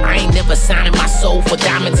code. I ain't never signing my soul for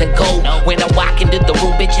diamonds and gold. When I walk into the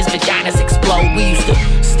room, bitches' vaginas explode. We used to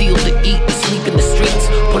steal to eat and sleep in the streets.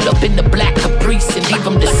 Pull up in the black Caprice and leave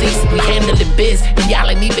them deceased. We handling biz and y'all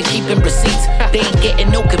ain't even keeping receipts. They ain't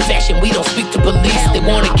getting no confession, we don't speak to police. They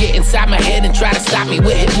wanna get inside my head and try to stop me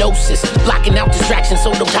with hypnosis. Blocking out distractions,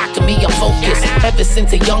 so don't talk to me, I'm focused. Ever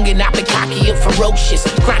since a youngin', I've been cocky and ferocious.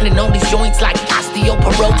 Grinding on these joints like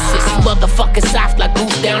osteoporosis. Motherfuckers soft like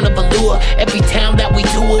goose down a velour. Every town that we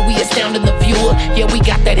tour, we astounding the viewer. Yeah, we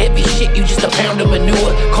got that heavy shit, you just a pound of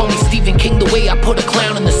manure. Call me Stephen King the way I put a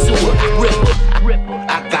clown in the sewer.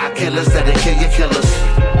 I got killers that'll kill your killers.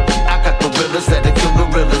 I got gorillas that'll kill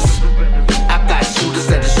gorillas. I got shooters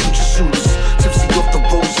that'll shoot your shooters. Tipsy off the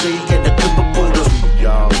rose and the clip of Buddha.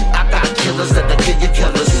 I got killers that'll kill your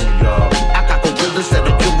killers. I got gorillas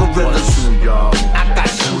that'll kill gorillas. I got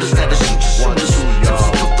shooters that'll shoot your shooters.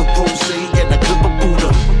 Tipsy off the rose and the clip of Buddha.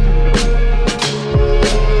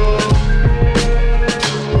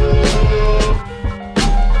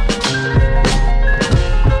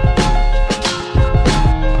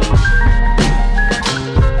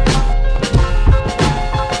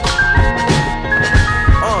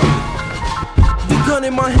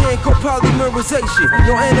 hand go polymerization.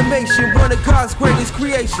 No animation, one of God's greatest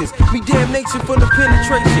creations. Me damnation for the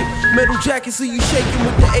penetration. Metal jacket, so you shaking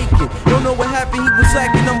with the aching. Don't know what happened, he was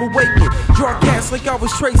lacking, I'm awakened. Draw cats like I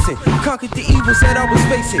was tracing. Conquered the evils that I was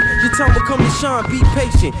facing. Your time will come to shine, be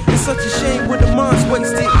patient. It's such a shame when the mind's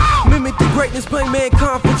wasted. Mimic the greatness, blame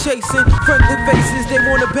mankind for chasing. Friendly faces, they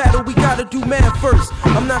wanna battle, we gotta do math first.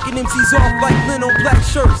 I'm knocking MCs off like Lynn on black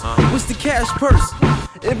shirts. What's the cash purse?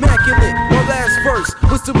 Immaculate, my last verse.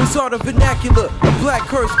 What's the result of vernacular? A black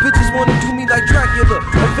curse, bitches wanna do me like Dracula.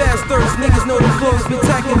 A vast thirst, niggas know the flow is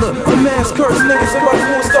spectacular. A mass curse, niggas about to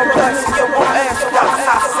go start blasting your won't ask.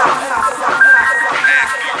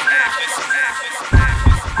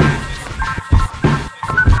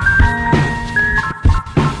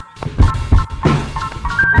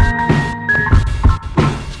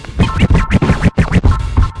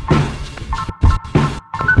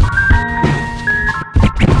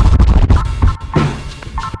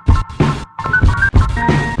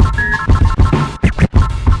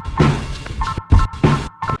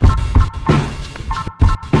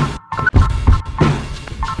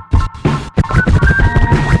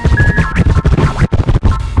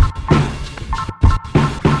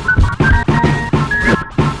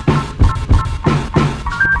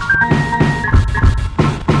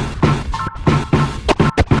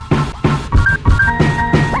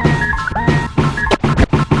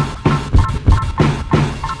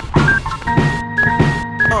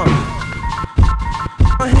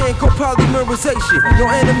 No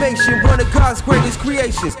animation, one of God's greatest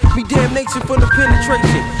creations. Me damnation for the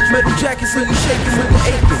penetration. Metal jacket, so you shaking with the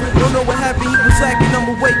aching. Don't know what happened, he was lacking,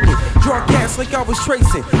 I'm awakened. Draw gas like I was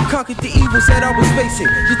tracing. Conquered the evils that I was facing.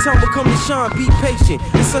 Your time will come to shine, be patient.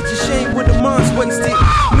 It's such a shame when the mind's wasted.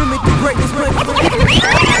 Mimic the greatness,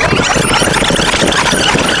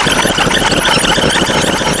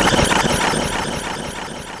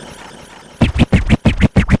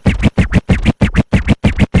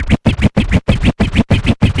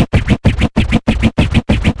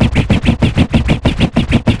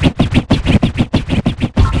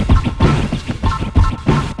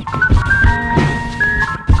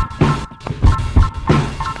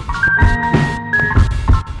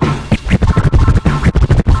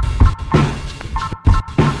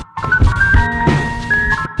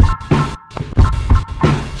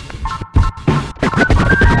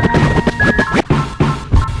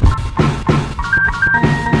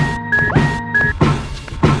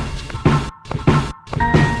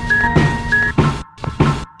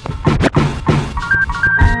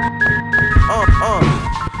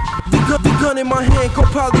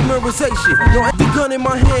 polymerization. No, the gun in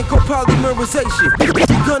my hand, go polymerization.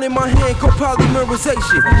 The gun in my hand, go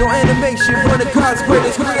polymerization. No animation, one of God's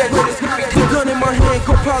greatest creations. The gun in my hand,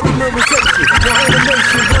 go polymerization. No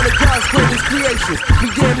animation, one of God's greatest creations. Me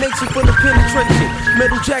damnation for the penetration.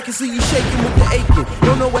 Metal jacket, so you shaking with the aching.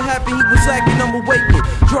 Don't know what happened, he was lacking, I'm awakened.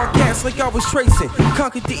 Draw cats like I was tracing.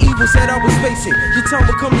 Conquered the evils that I was facing. Your time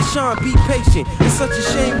will come to shine, be patient. It's such a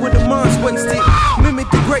shame when the mind's wasted.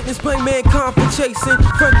 Mimic the greatness, blame mankind for chasing.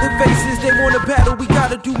 Friendly faces, they wanna battle, we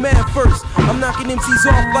gotta do math first. I'm knocking MCs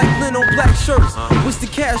off like Lynn on black shirts. What's the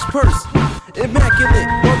cash purse? Immaculate,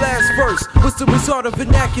 my last verse. What's the result of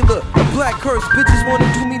vernacular? A black curse, bitches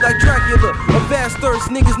wanna do me like Dracula. A vast thirst,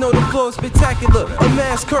 niggas know the flow is spectacular. A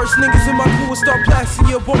mass curse, niggas in my crew will start blasting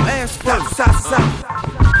you, won't ask first.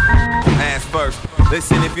 Ask first.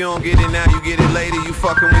 Listen, if you don't get it now, you get it later. You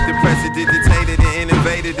fucking with the president, dictator, the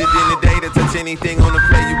innovator, the data. Touch anything on the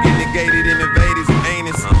play, you get negated. Invaders, you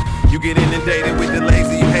anus. You get inundated with the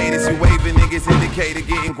laser, you haters. You waving niggas, indicator,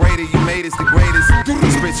 getting greater. You made us the greatest.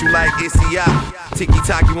 Spit you like Issy-I.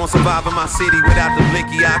 Tiki-Tok, you won't survive in my city without the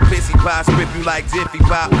blinky eye. Pissy pie, strip you like Jiffy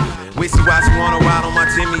Pop. Wishy-washy, wanna ride on my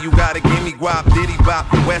Jimmy. You gotta give me guap, diddy bop.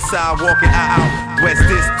 West side, walking out. West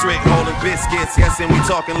district, holding biscuits. Yes, and we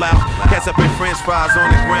talking loud. Catch up in French fries on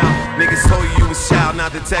the ground. Niggas told you was child, now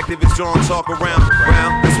detective. It's drawing talk around.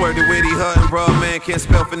 That's where the witty huttin', bro. Man can't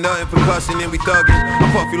spell for nothing. Percussion and we thuggin'. I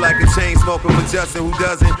puff you like a chain smoker for Justin, who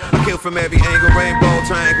doesn't? I kill from every angle, rainbow,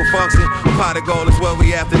 triangle function. A pot of gold is what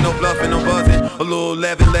we after, no bluffing, no buzzing. A little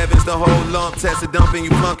 11's the whole lump. Test of dumping,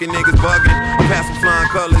 you flunking, niggas bugging. I pass some flying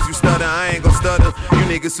colors, you stutter, I ain't gon' stutter. You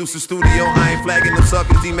niggas who's the studio, I ain't flagging them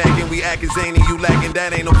suckers. D-macking, we acting zany, you lacking,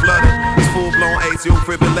 that ain't no flutter. It's full blown atrial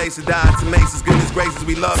fibrillation, die to maces, goodness gracious,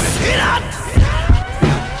 we love it. Get up!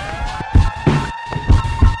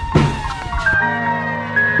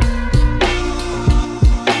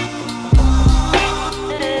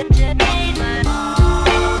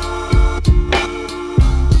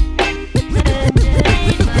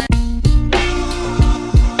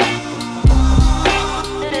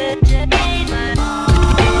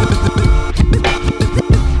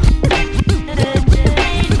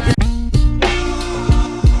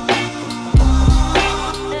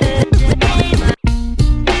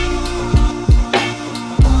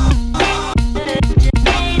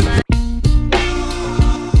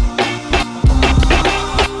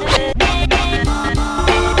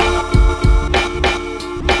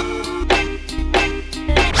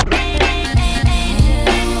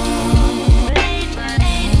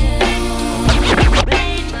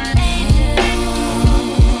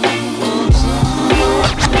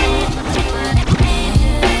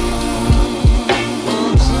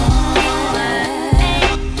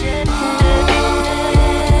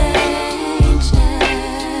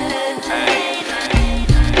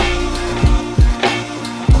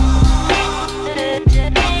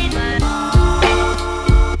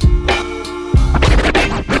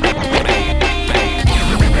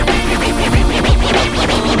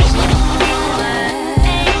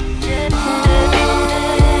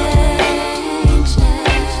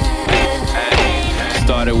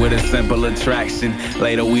 simple attraction.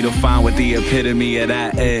 Later we define what the epitome of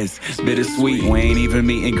that is. Bittersweet, we ain't even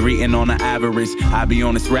meeting, greeting on the average. I be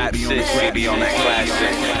on this rap shit, we be on that class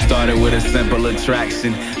shit. Started with a simple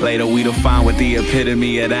attraction. Later we define what the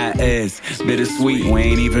epitome of that is. Bittersweet, we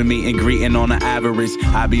ain't even meeting, greeting on the average.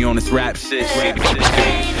 I be on this rap shit,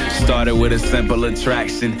 Started with a simple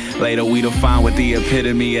attraction. Later we define what the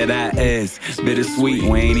epitome of that is. Bittersweet,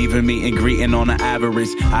 we ain't even meeting, greeting on the average.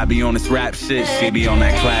 I be on this rap shit, she be on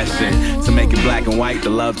that class shit. To make it black and white, the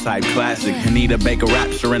love type classic. Anita Baker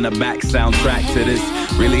rapture in the back soundtrack to this.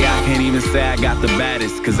 Really, I can't even say I got the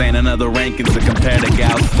baddest, cause ain't another ranking to compare to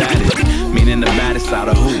gal status. Meaning the baddest out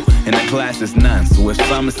of who? In the class is none, so if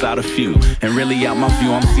some it's out of few. And really out my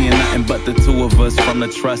view, I'm seeing nothing but the two of us. From the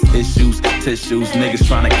trust issues, tissues, niggas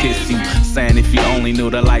trying to kiss you. Saying if you only knew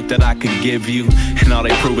the life that I could give you. And all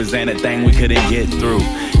they prove is ain't a thing we couldn't get through.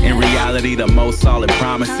 In reality, the most solid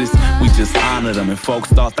promises, we just honor them, and folks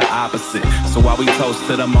thought the opposite. So while we toast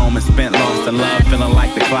to the moment spent lost in love, feeling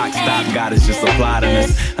like the clock stopped, God is just applauding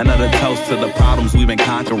us. Another toast to the problems we've been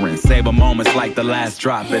conquering. Savor moments like the last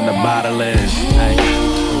drop in the bottle is. Hey.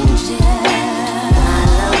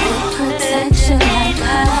 Protection like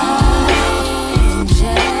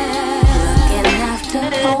angel, looking after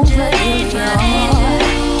over you,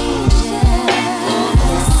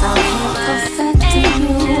 yes, I'm here perfecting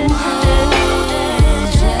you,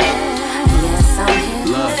 yes, I'm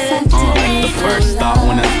here perfecting you. The first thought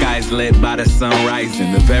when the sky's lit by the sun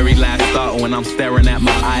rising. The very last thought when I'm staring at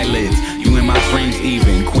my eyelids. You in my dreams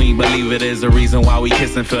even. Queen, believe it is the reason why we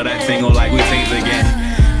kiss and feel that tingle like we teens again.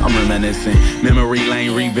 I'm reminiscing, memory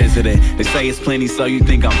lane revisited. They say it's plenty, so you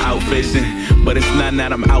think I'm out fishing, but it's nothing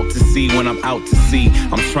that I'm out to see when I'm out to sea.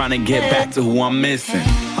 I'm trying to get back to who I'm missing.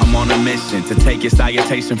 I'm on a mission to take your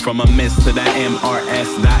salutation from a miss to that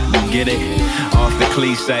MRS dot. You get it? Off the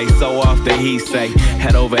cliche, so off the he say.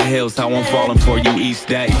 Head over heels, how I'm falling for you each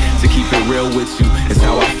day. To keep it real with you, is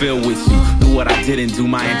how I feel with you. Do what I didn't do,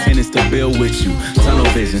 my intent is to build with you. Tunnel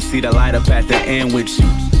vision, see the light up at the end with you.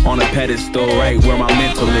 On a pedestal, right where my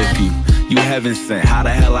mental lift you. You heaven sent, how the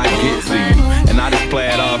hell I get to you? And I just play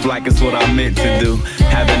it off like it's what I meant to do.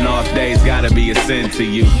 Having off days gotta be a sin to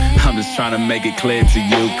you. I'm just trying to make it clear to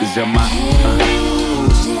you, cause you're my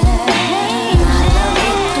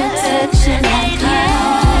protection like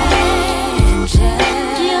angel,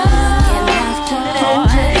 looking after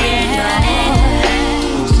over you.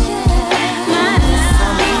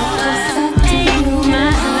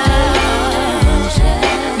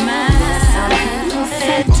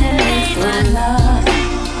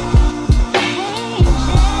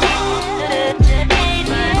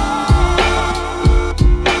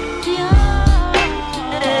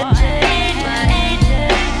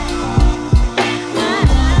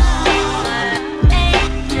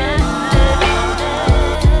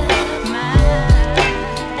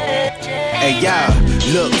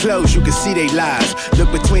 Look close, you can see they lies.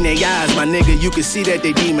 Look between their eyes, my nigga, you can see that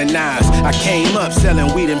they demonized. I came up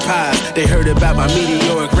selling weed and pies. They heard about my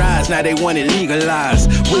meteoric rise, now they want it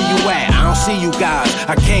legalized. Where you at? I don't see you guys.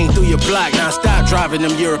 I came through your block, now stop driving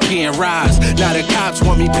them European rides. Now the cops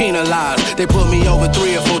want me penalized. They put me over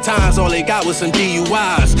 3 or 4 times, all they got was some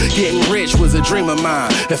DUIs. Getting rich was a dream of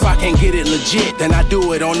mine. If I can't get it legit, then I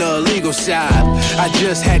do it on the illegal side. I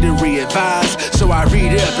just had to re-advise, so I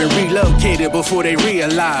read up and relocated before they realized.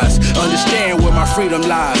 Understand where my freedom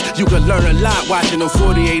lies. You can learn a lot watching them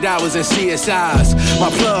 48 hours in CSIs. My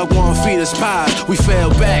plug won't feed us pies. We fell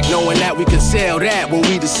back knowing that we could sell that when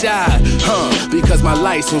we decide. Because my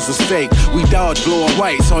license was fake. We dodged blowing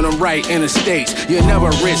whites on them right interstates. You never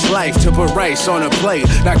risk life to put rice on a plate.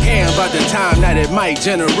 Not caring about the time that it might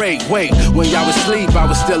generate. Wait, when y'all was asleep, I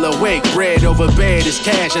was still awake. Bread over bed is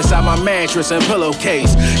cash inside my mattress and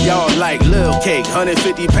pillowcase. Y'all like Lil Cake.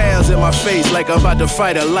 150 pounds in my face like I'm about to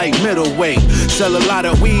fight a light middleweight. Sell a lot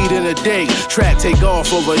of weed in a day. Track take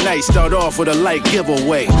off overnight. Start off with a light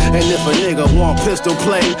giveaway. And if a nigga want pistol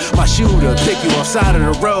play, my shooter pick you off side of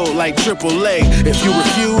the road like AAA. If you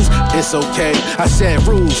refuse, it's okay. I said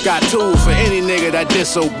rules, got tools for any nigga that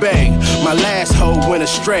disobey. My last hoe went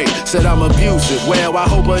astray, said I'm abusive. Well, I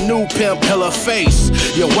hope a new pimp kill her face.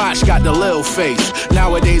 Your watch got the lil face.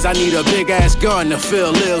 Nowadays I need a big ass gun to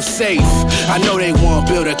feel lil safe. I know they won't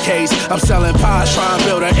build a case. I'm selling pies, trying to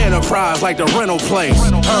build an enterprise like the rental place.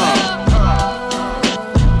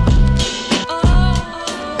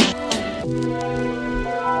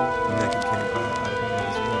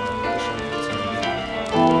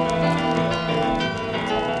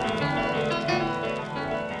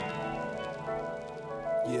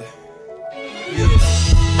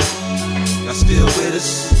 Y'all still with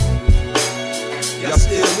us? Y'all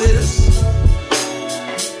still with us?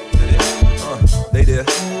 there.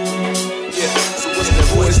 Yeah. So what's that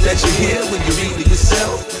voice that you hear when you read to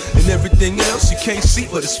yourself? And everything else you can't see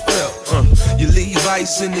but it's felt. You leave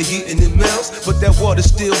ice in the heat and it melts, but that water's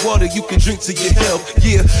still water you can drink to your health.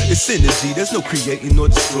 Yeah, it's energy, there's no creating or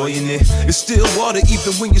destroying it. It's still water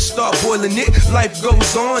even when you start boiling it. Life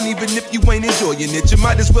goes on even if you ain't enjoying it. You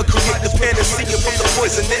might as well create the panacea from the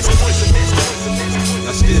poisonous.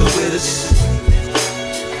 Y'all still with us?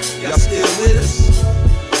 Y'all still with us?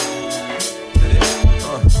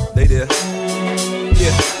 They there.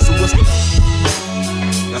 Yeah, so what's the...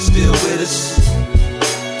 Y'all still with us?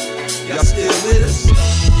 Y'all still with us?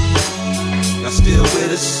 Y'all still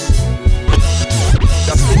with us?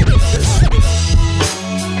 Y'all still with us?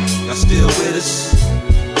 Y'all still with us?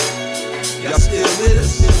 Y'all still with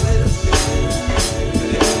us?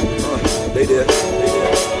 They there.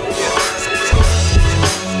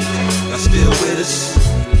 Y'all still with us?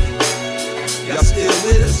 Y'all still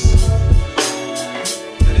with us?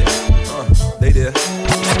 They there.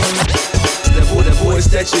 That voice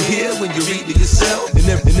that you hear when you read to yourself. And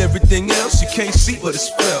everything else you can't see but it's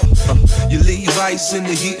felt. You leave ice in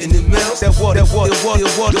the heat and it melts. That water,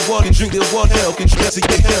 can drink the water, help can drink to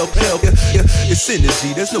your health. It's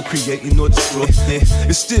energy, there's no creating or destroying.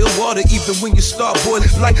 It's still water even when you start boiling.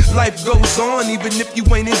 Like life goes on even if you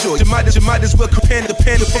ain't enjoying. You might as well compare the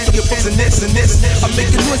pan from your poisonous and this. I'm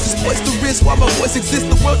making noises, boisterous while my voice exists.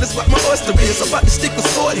 The world is what my oyster is. I'm about to stick a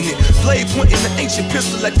sword in it. Blade pointing the ancient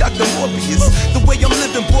pistol like Dr. Morbius. The way I'm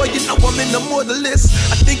living, boy, you know I'm in the mortalist.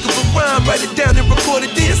 I think of a rhyme, write it down and record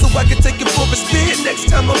it in so I can take it for a spin next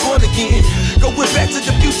time I'm born again. Going back to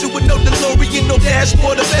the future with no DeLorean, no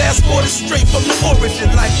dashboard. The passport is straight from the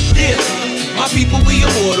origin. Like, yeah, my people, we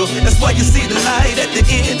immortal. That's why you see the light at the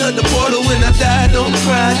end of the portal. When I die, don't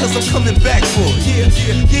cry, cause I'm coming back for it.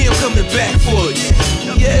 Yeah, I'm coming back for it.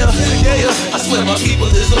 Yeah, I swear my people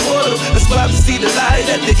is immortal. That's why we see the light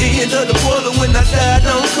at the end of the portal. When I die,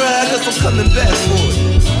 don't cry, cause I'm coming back for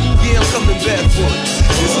it. Yeah, I'm coming back for it.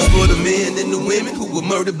 This is for the men and the women who were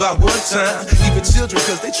murdered by one time. Even children,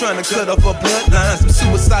 cause they trying to cut off our bloodlines.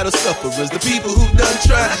 Some suicidal sufferers, the people who done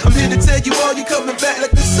tried. I'm here to tell you all, you coming back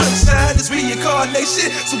like the sunshine. It's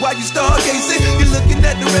reincarnation, so while you stargazing, you're looking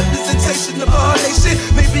at the representation of our nation.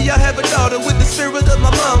 Maybe I have a daughter with the spirit of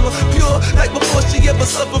my mama, pure like before she ever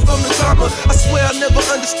suffered from the trauma. I swear I'll never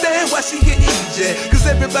understand why she hit EJ, cause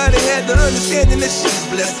everybody had the understanding that she's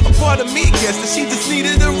blessed. A part of me guessed that she just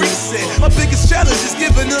needed a reset. My biggest challenge is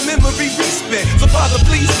giving her memory respect. So Father,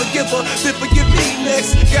 please forgive her, then forgive me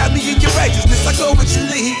next. Guide me in your righteousness, I go with your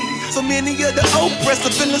lead. So many of the oppressed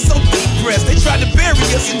are feeling so depressed. They tried to bury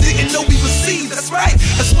us and didn't know we would see. That's right,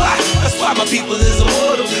 that's why my people is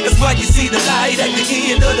immortal. That's why you see the light at the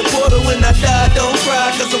end of the portal. When I die, don't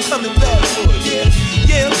cry, cause I'm coming back for it.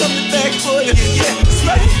 Yeah, I'm coming back for you. Yeah, that's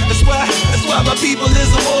right, that's why my people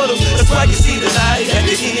is immortal. That's why you see the light at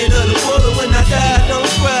the end of the portal. When I die, don't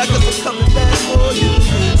cry, cause I'm coming back for you.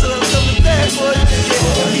 So I'm coming back for you.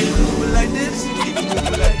 Yeah, keep it moving like this, keep it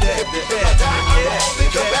moving like that.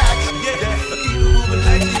 Come back. Yeah, keep it moving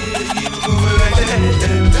like this, keep it moving like that.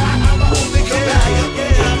 I'm only come back.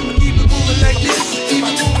 Yeah, keep it moving like this, keep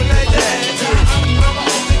it moving like that. I'm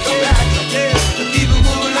only come back. Yeah, keep it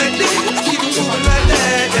moving like this, keep it moving like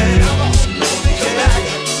that. I'm only come back.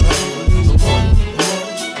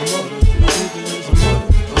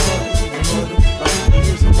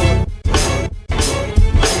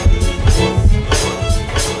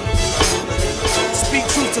 Speak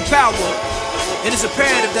truth to power. It is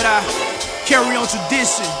imperative that I carry on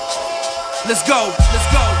tradition. Let's go, let's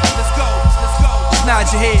go, let's go, let's go. Just nod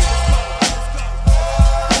your head.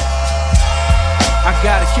 I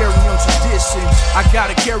gotta carry on tradition. I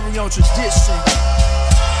gotta carry on tradition.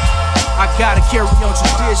 I gotta carry on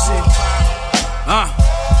tradition.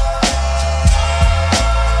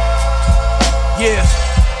 Yeah.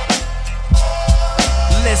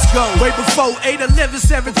 Let's go. Way before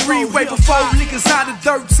 8/11/73, way before niggas out of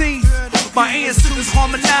 13. My ancestors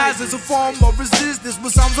harmonized as a form of resistance.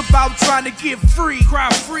 What I'm about trying to get free. Cry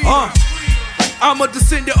free. I'm a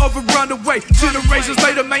descendant of a runaway. Generations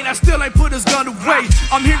later, man, I still ain't put his gun away.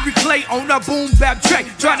 I'm Henry Clay on a boom bap track,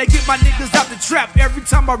 trying to get my niggas out the trap every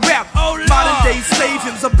time I rap. Modern day slave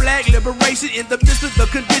hymns of black liberation in the midst of the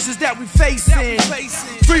conditions that we facing.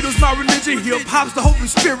 Freedom's my religion, hip hop's the Holy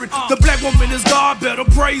Spirit. The black woman is God, better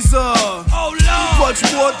praise her. Much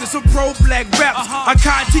more than some pro-black raps. A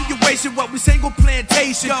continuation, what we single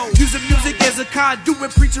plantation. Using music as a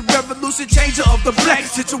conduit, preaching revolution, changer of the black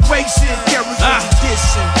situation.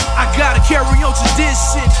 Tradition. I gotta carry on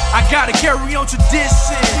tradition. I gotta carry on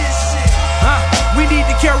tradition. We need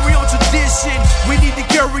to carry on tradition. We need to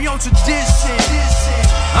carry on tradition.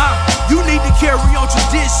 You need to carry on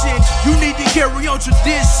tradition. You need to carry on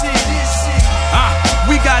tradition.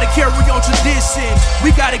 We gotta carry on tradition.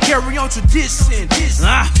 We gotta carry on tradition.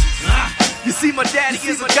 You see, my daddy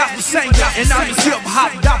is a gospel singer, and I'm a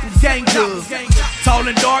hip-hop doppelganger. Tall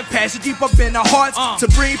and dark, passion deep up in our hearts to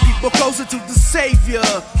bring people closer to the Savior.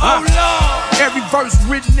 Oh Lord! Every verse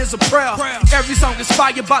written is a prayer. Every song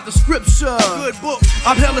inspired by the scripture. Good book.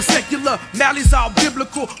 I'm hella secular, Mally's all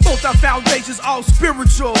biblical. Both our foundations all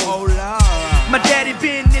spiritual. Oh Lord! My daddy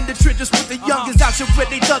been in the trenches with the youngest out here where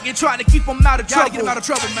they dug it, trying to keep them out of trouble. Get them out of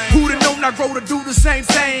trouble, man. Who'da known I grow to do the same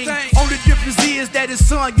thing? Only difference is that his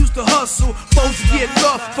son used to hustle. Both get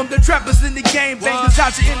love from the trappers in the game. Bangers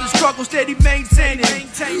out here in the struggle, steady maintaining.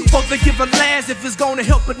 Both they give a last if it's gonna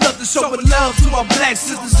help another. Showing love to our black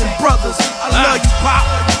sisters and brothers. I love you, Pop.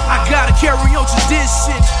 I gotta carry on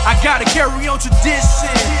tradition. I gotta carry on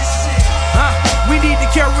tradition. We need to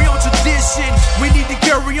carry on tradition. We need to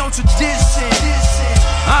carry on tradition.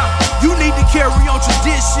 You need to carry on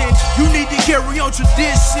tradition. You need to carry on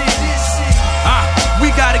tradition. We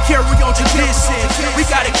gotta carry on tradition. We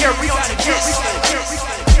gotta carry on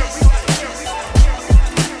tradition.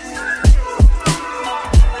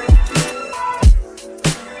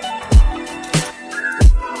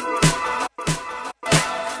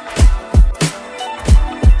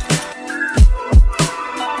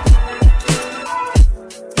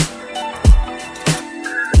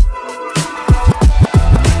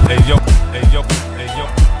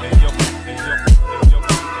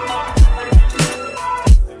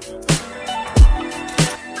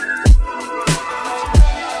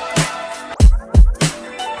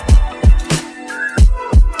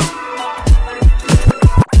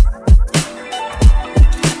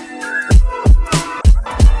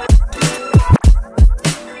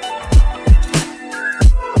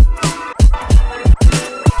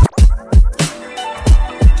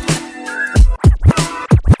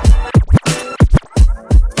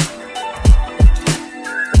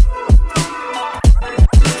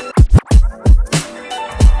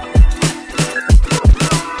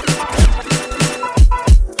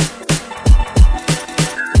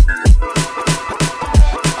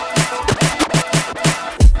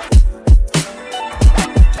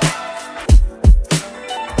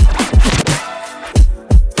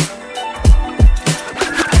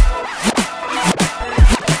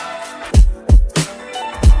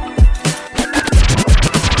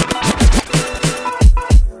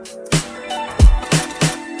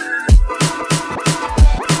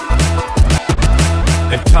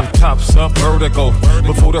 vertigo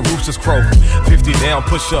before the roosters crow. 50 down,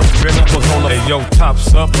 push up, bare knuckles on the. Hey yo,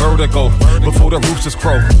 tops up, vertigo before the roosters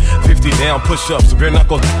crow. 50 down, push ups, bare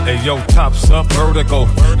knuckles. Hey yo, tops up, vertigo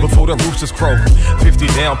before the roosters crow. 50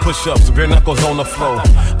 down, push ups, bare knuckles on the floor.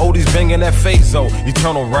 Oldies banging that phaso,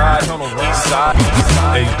 eternal ride, east side.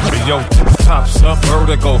 Hey yo, tops up,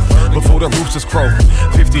 vertigo before the roosters crow.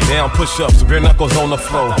 50 down, push ups, bare knuckles on the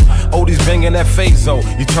floor. Oldies banging that phaso,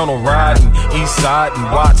 eternal ride, east side,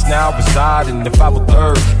 and Watts now reside in the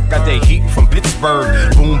 503rd. Got that heat from Pittsburgh,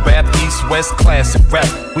 boom bap, east west classic rap.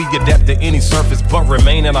 We adapt to any surface but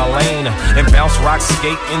remain in our lane and bounce rock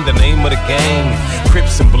skate in the name of the game.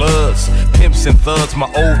 Crips and Bloods, pimps and thugs, my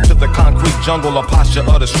ode to the concrete jungle, a posture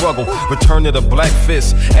of the struggle. Return to the black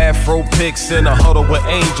fist, afro picks in a huddle with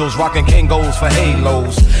angels, rocking Kangos for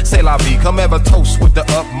halos. Say la vie, come have a toast with the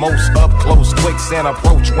utmost, up close, quicksand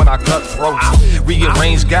approach when I cut throats.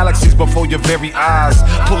 Rearrange galaxies before your very eyes.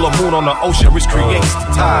 Pull a moon on the ocean, which creates the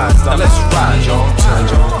tides. Now let's ride, y'all.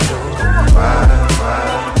 Ride.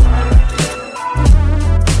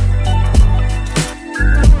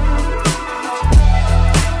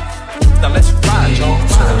 Now let's ride, y'all.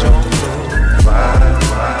 Ride.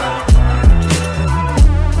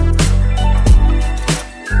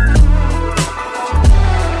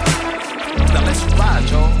 Now let's ride,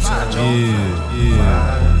 y'all.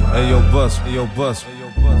 Yeah. Hey yo, bus.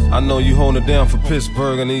 I know you holding it down for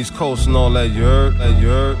Pittsburgh and the East Coast and all that, you heard?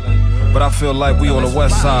 But I feel like we on the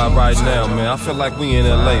west side right now, man. I feel like we in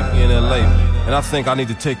LA, And I think I need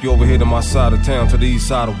to take you over here to my side of town, to the east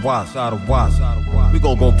side of Watts. We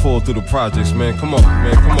gonna pull through the projects, man. Come on,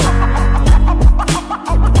 man, come on.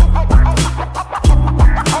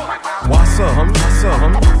 What's up, homie?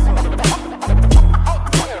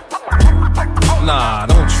 Nah,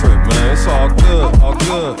 don't trip, man. It's all good.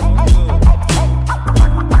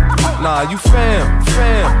 Nah, you fam.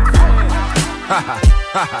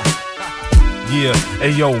 Yeah,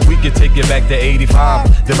 hey yo, we can take it back to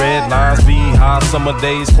 85. The red lines, beehive, summer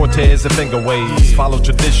days, Cortez and finger waves. Follow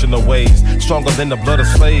traditional ways, stronger than the blood of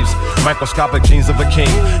slaves. Microscopic genes of a king,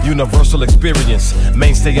 universal experience,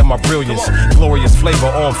 mainstay of my brilliance. Glorious flavor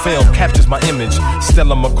on film captures my image.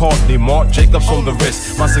 Stella McCartney, Mark Jacobs on the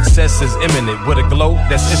wrist. My success is imminent with a glow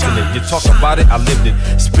that's infinite. You talk about it, I lived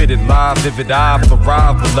it. Spit it live, vivid eye,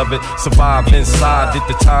 thrive, beloved. Survive inside, did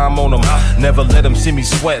the time on them. Never let them see me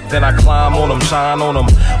sweat, then I climb on them, shine on them.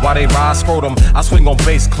 While they rise, scrotum, I swing on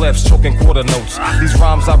bass clefs, choking quarter notes. These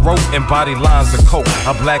rhymes I wrote embody lines of coke.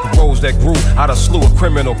 A black rose that grew out of slew of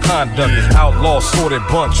criminal conduct. Outlaw, sorted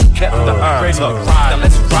bunch, who kept the iron tucked. Now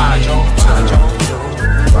let's ride, y'all. Ride, y'all.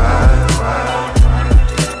 Ride, ride.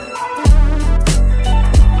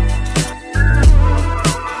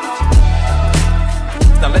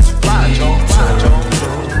 Now let's ride, y'all. Ride, y'all.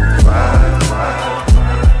 Ride, ride.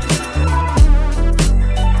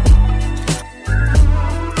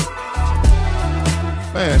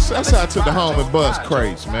 Man, shouts out to the homie Buzz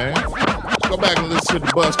Crates, man. Go back and listen to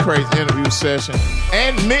the Buzz Crates interview session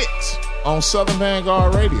and mix on Southern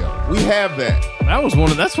Vanguard Radio. We have that. That's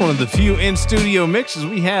one of the few in-studio mixes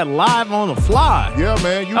we had live on the fly. Yeah,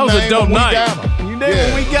 man. That was a dope night. You named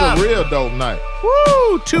when we got it was a real dope night.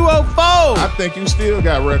 Woo! 204. I think you still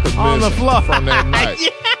got records on the fly from that night.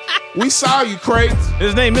 Yeah. We saw you, Crates.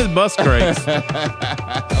 His name is Buzz Crates.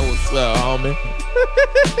 What's up, homie?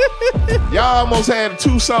 Y'all almost had a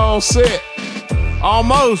 2-song set.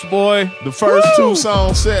 Almost, boy. The first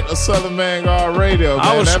 2-song set of Southern Vanguard Radio. Man.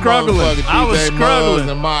 I was struggling.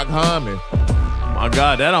 And Mark Harmon. My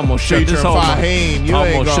God, that almost shut this whole Fahim, you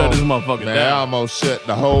almost ain't shut this motherfucker man, down. I almost shut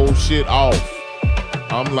the whole shit off.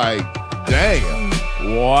 I'm like, damn.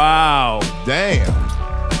 Wow. Damn.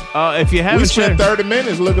 If you haven't, we spent 30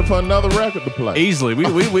 minutes looking for another record to play. Easily. We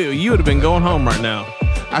you would have been going home right now.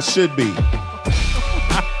 I should be.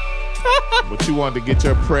 But you wanted to get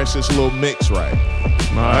your precious little mix right.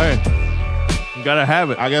 All right. You gotta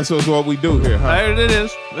have it. I guess that's what we do here, huh? It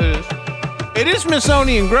is. It is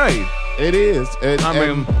Smithsonian grade. It is.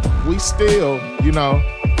 And we still,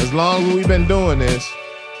 as long as we've been doing this,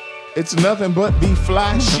 it's nothing but the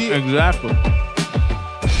fly shit. Exactly.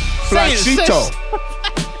 Flashito.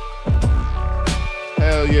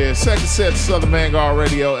 Hell yeah. Second set of Southern Vanguard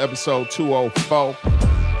Radio, episode 204.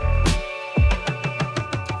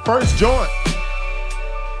 First joint.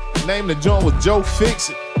 Name the joint was Joe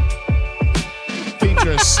Fix-It.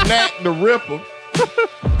 Featuring Snack the Ripper.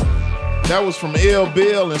 That was from Ill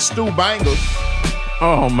Bill and Stu Bangles.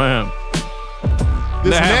 Oh, man.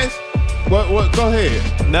 This next... What? Go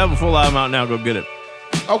ahead. Never full album out now. Go get it.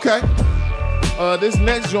 Okay. This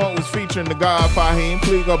next joint was featuring the God Fahim.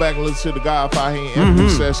 Please go back and listen to the God Fahim interview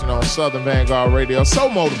session on Southern Vanguard Radio. So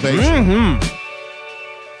motivational.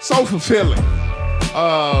 So fulfilling.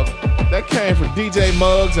 That came from DJ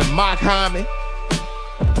Muggs and Mark Hyman.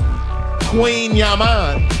 Queen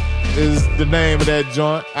Yaman is the name of that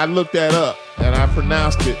joint. I looked that up and I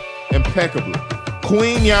pronounced it impeccably.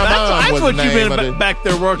 Queen Yaman that's was what the you've name been of it. back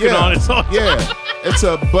there working on. It's all It's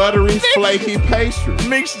a buttery, flaky pastry.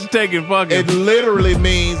 Mix is taking fucking. It literally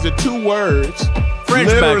means the two words. French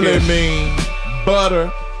literally mean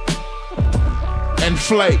butter and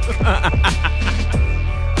flake.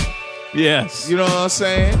 Yes. You know what I'm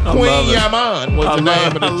saying? I Queen Yaman was the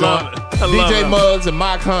name of the joint. DJ it. Muggs and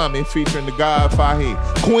Mike Hami featuring the God Fahim.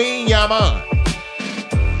 Queen Yaman.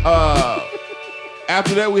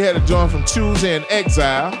 After that, we had a joint from Choose in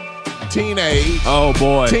Exile. Teenage. Oh,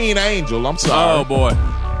 boy. Teen Angel, I'm sorry. Oh, boy.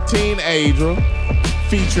 Teen Angel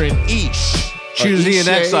featuring Ish. Choosy in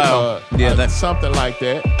Exile. Yeah, that's something like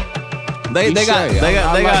that. They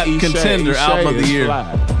got contender album of the year.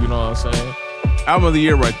 Fly, you know what I'm saying? Album of the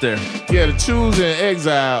year right there. Yeah, the Choose in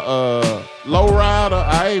Exile. Lowrider,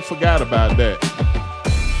 I ain't forgot about that.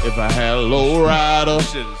 If I had a Lowrider.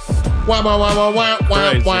 Shit is wah, wah, wah, wah, wah,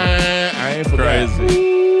 wah, wah. I ain't forgot. Crazy.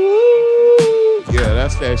 Yeah,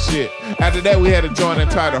 that's that shit. After that, we had a joint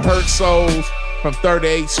entitled Hurt Souls from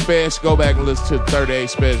 38 Special. Go back and listen to the 38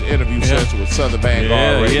 Special interview session with Southern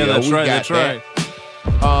Vanguard Radio. Yeah, that's we right. got That's right.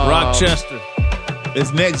 Rochester.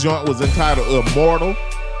 His next joint was entitled Immortal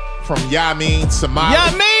from Yamin Somali.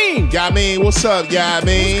 Yamin, what's up,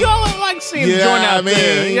 Yamin? What's going like seeing the joint out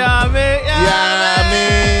there?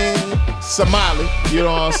 Yamin Somali. You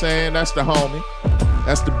know what I'm saying? That's the homie.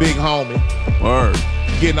 That's the big homie. Word.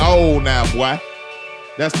 Getting old now, boy.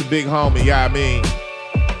 That's the big homie, Yamin.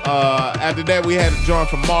 After that, we had a joint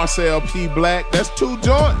from Marcel P. Black. That's 2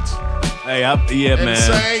 joints. Hey, in man. the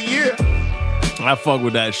same year. I fuck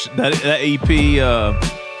with that EP.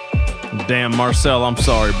 Damn, Marcel, I'm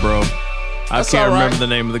sorry, bro. I can't remember the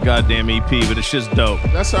name of the goddamn EP, but it's just dope.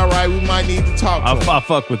 That's all right. We might need to talk to him. I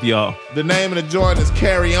fuck with y'all. The name of the joint is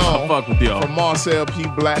Carry On. I fuck with y'all. From Marcel P.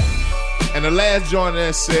 Black. And the last joint in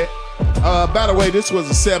that set, by the way, this was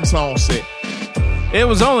a 7-song set. It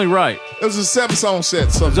was only right. It was a 7-song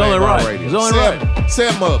set. So it was only right. It was only right.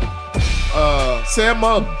 Seven of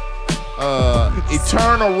them.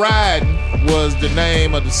 Eternal Riding was the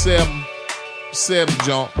name of the seven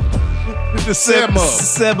joint. The seventh. The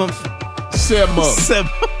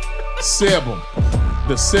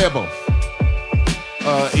seventh.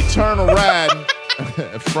 Eternal Riding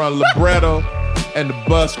from Libretto and the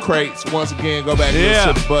Bus Crates. Once again, go back and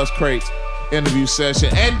listen to the Bus Crates interview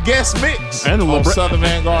session and guest mix and on Southern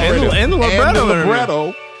Vanguard Radio. And the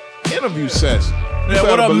Libretto interview session. Yeah,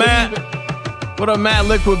 what up, Matt? What up, Matt?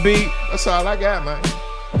 Liquid Beat. That's all I got, man.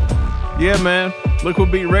 Yeah, man.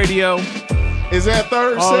 Liquid Beat Radio. Is that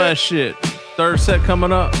third set? All that shit. Third set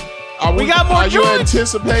coming up. We got more joints. Are you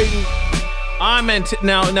anticipating?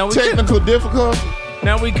 Now we technical difficulty.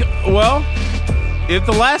 Now well, if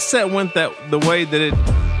the last set went the way that it,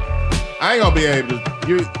 I ain't gonna be able to.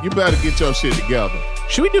 You better get your shit together.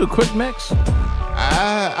 Should we do a quick mix?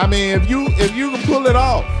 I mean, if you can pull it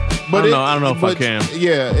off. But I don't know if I can.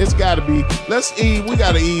 Yeah, it's got to be. We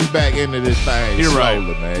got to ease back into this thing. You're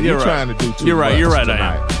slowly, right, man. You're trying to do too much. You're right.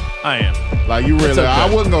 Tonight. I am. Like you really. Okay.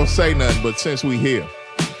 I wasn't gonna say nothing, but since we here,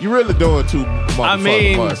 you really doing too much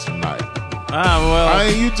tonight. Well, I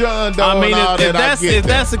mean, you John Doe. I mean, all if that.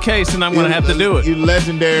 that's the case, then I'm gonna have to do it. You're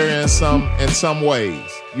legendary in some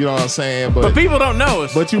ways. You know what I'm saying? But people don't know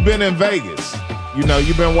us. But you've been in Vegas. You know,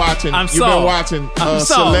 you've been watching.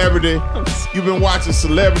 Celebrity. You've been watching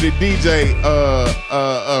celebrity DJ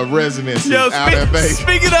residencies out in Vegas.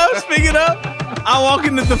 Speaking up, I walk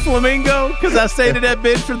into the Flamingo because I stayed at that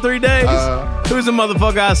bitch for 3 days. Who's the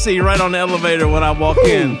motherfucker I see right on the elevator when I walk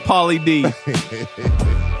in? Pauly D.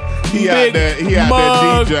 He out there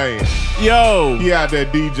DJing. Yo, he out there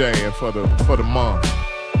DJing for the month.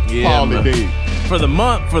 Yeah, Pauly D. For the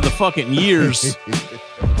month, for the fucking years.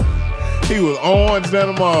 He was orange than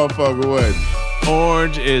a motherfucker, wasn't he?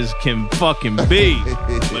 Orange as can fucking be.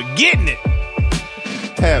 But getting it.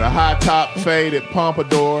 Had a high top faded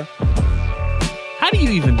pompadour. How do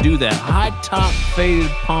you even do that? High top faded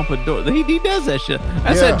pompadour. He does that shit.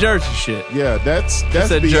 That's that Jersey shit. Yeah, that's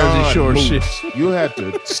that beyond Jersey Shore moose. shit. You have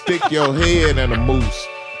to stick your head in a moose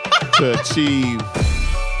to achieve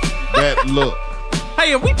that look.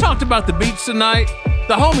 Hey, have we talked about the beats tonight?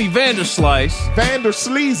 The homie Vander Slice. Vander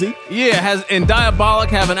Sleazy. Yeah, and Diabolic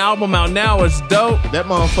have an album out now. It's dope. That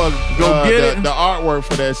motherfucker. Go get it. The artwork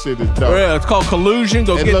for that shit is dope. Yeah, it's called Collusion.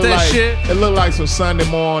 Go get that shit. It look like some Sunday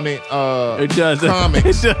morning it does.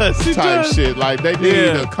 comics it does. shit. Like they need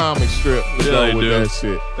a comic strip to go with that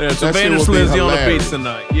shit. Yeah, so Vander Sleazy on the beats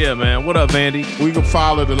tonight. Yeah, man. What up, Vandy? We can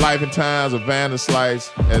follow the life and times of Vander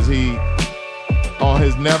Slice as he on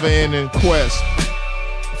his never-ending quest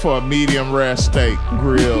for a medium rare steak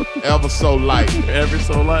grilled ever so lightly.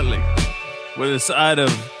 With a side of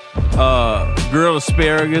grilled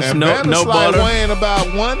asparagus, and no butter. Weighing about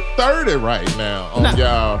 130 right now on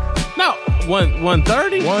y'all. No,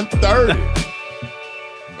 130? 130.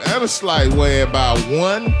 Vanderslice weigh about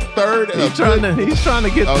 130. He's trying to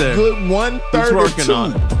get there. A good 132. He's working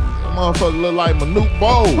on it. That motherfucker look like Manute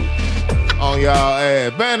Bowl on y'all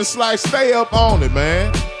ass. Vanderslice, stay up on it,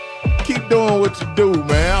 man. Keep doing what you do,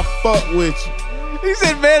 man. I fuck with you. He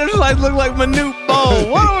said Vanderslice look like Manute Bowl.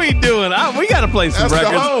 What are we doing? We got to play some That's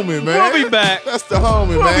records. That's the homie, man. We'll be back. That's the homie,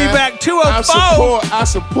 man. We'll be back 204. I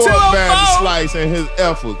support Vanderslice and his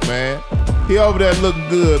effort, man. He over there looking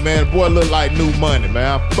good, man. The boy look like new money,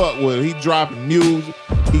 man. I fuck with him. He dropping music.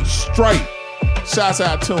 He's straight. Shouts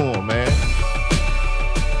out to him, man.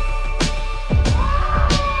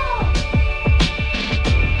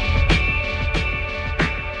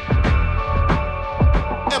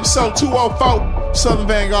 Episode 204, Southern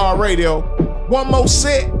Vanguard Radio. One more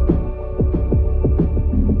set.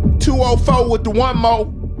 204 with the one more.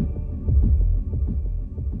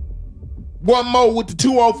 One more with the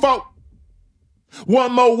 204.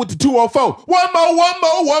 One more with the 204. One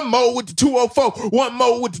more with the 204. One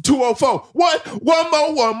more with the 204. One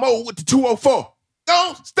more with the 204.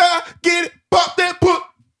 Don't stop, get it, pop that, put.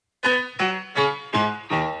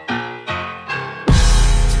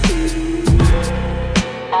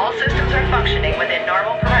 All systems are functioning within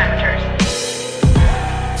normal parameters.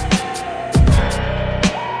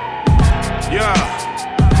 Yeah.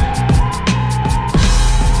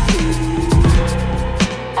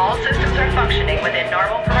 All systems are functioning within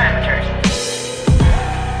normal parameters.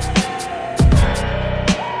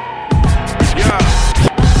 Yeah.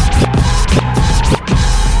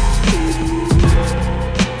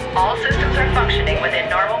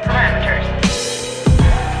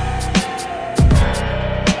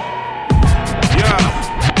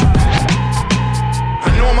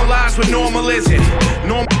 normalize what normal isn't.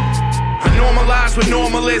 I normalize what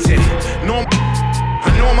normal isn't. I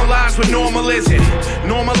normalize what normal isn't.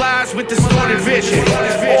 Normalize with distorted vision.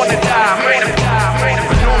 Born to die, made a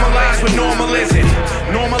I normalize what normal isn't.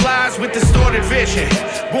 Normalize with distorted vision.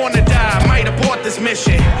 Born to die, might abort this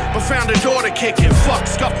mission, but found a door to kick in. Fuck,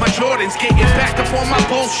 scuff my Jordans, getting back up on my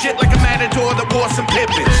bullshit like a matador that wore some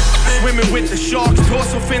Pippins. Swimming with the sharks,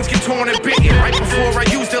 dorsal fins get torn and bitten. Right before I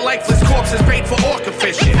use their lifeless corpses bait for orca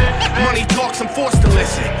fishing. Money talks, I'm forced to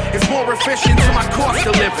listen. It's more efficient to my cost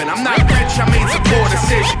of living. I'm not rich, I made some poor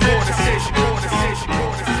decisions.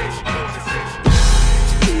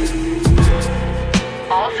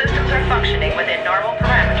 All systems are functioning within normal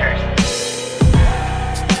parameters.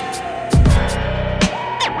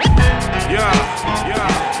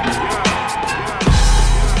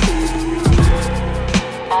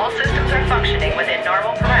 All systems are functioning within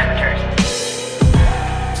normal parameters.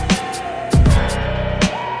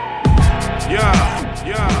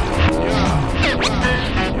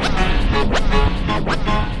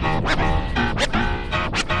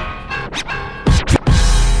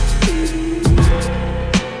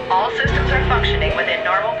 All systems are functioning within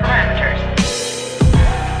normal parameters.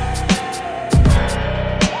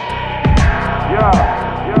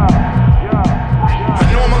 I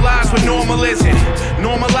normalize what normal isn't.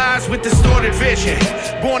 Normalize with distorted vision.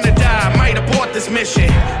 Born to die, might abort this mission,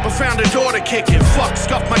 but found a door to kick in. Fuck,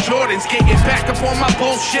 scuff my Jordans, getting back up on my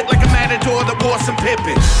bullshit like a matador that wore some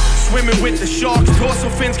Pippins. Swimming with the sharks, dorsal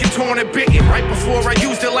fins get torn and bitten. Right before I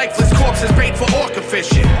use their lifeless corpses bait for orca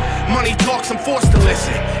fishing. Money talks, I'm forced to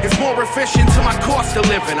listen. It's more efficient to my cost of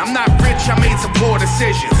living. I'm not rich, I made some poor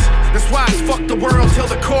decisions. That's why it's fuck the world till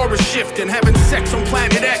the core is shifting. Having sex on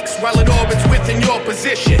planet X while it orbits within your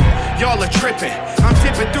position. Y'all are tripping. I'm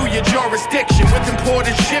tipping through your jurisdiction with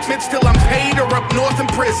imported shipments till I'm paid or up north in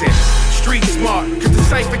prison. Street smart, cause the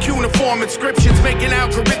cipher cuneiform inscriptions make an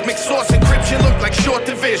algorithmic source encryption look like short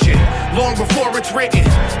division. Long before it's written,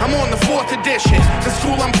 I'm on the 4th edition. The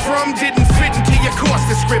school I'm from didn't fit into your course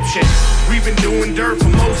description. We've been doing dirt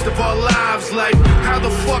for most of our lives. Like, how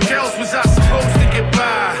the fuck else was I supposed to get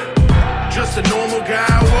by? Just a normal guy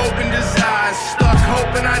who opened his eyes, stuck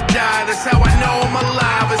hoping I'd die. That's how I know I'm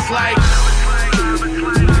alive. It's like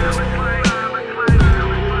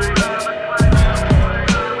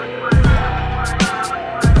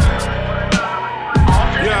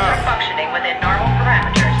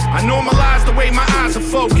I normalize the way my eyes are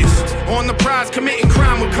focused on the prize, committing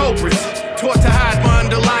crime with cobras. Taught to hide my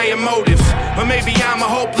underlying motives, or maybe I'm a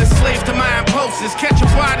hopeless slave to my impulses. Catch a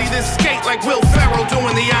body that skate like Will Ferrell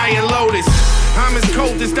doing the Iron Lotus. I'm as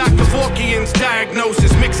cold as Dr. Vorkian's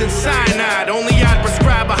diagnosis, mixing cyanide. Only I'd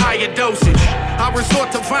prescribe a higher dosage. I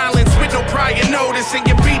resort to violence with no prior notice, and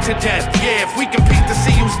you beat to death. Yeah, if we compete to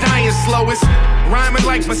see who's dying slowest. Rhyming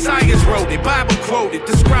like Messiahs wrote it, Bible quoted,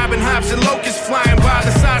 describing hives and locusts flying by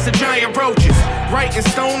the size of giant roaches. Writing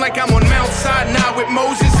stone like I'm on Mount Sinai with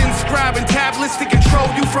Moses, inscribing tablets to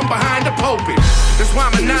control you from behind the pulpit. That's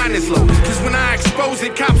why my 9 is loaded, cause when I expose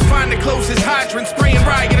it, cops find the closest hydrant, spraying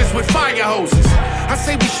rioters with fire hoses. I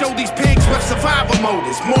say we show these pigs what survival mode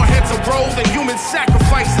is. More heads of roll than human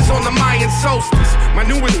sacrifices on the Mayan solstice. My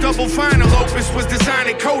newest double vinyl opus was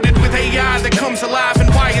designed and coded with AI that comes alive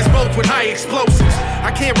and wires both with high explosives.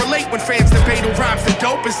 I can't relate when fans debate who rhymes the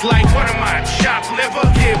dopest. Like, what am I, chopped liver?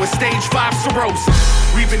 Yeah, with stage 5 cirrhosis.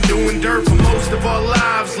 We've been doing dirt for most of our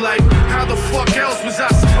lives. Like, how the fuck else was I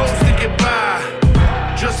supposed to get by?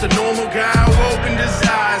 Just a normal guy who opened his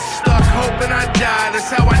eyes, stuck hoping I'd die. That's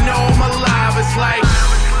how I know I'm alive. It's like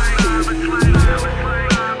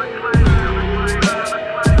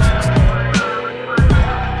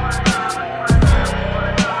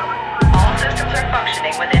all systems are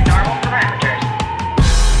functioning within normal parameters.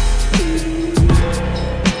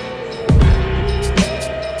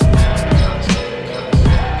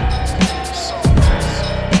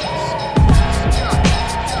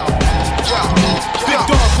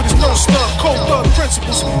 Snub, cold blood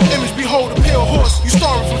principles. Image behold a pale horse. You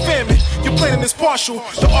starving from famine. Your planning is partial.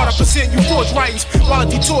 The art I present, you forge writings while I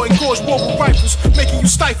detour and gorge war with rifles, making you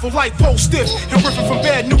stifle like pole stiff and ripping from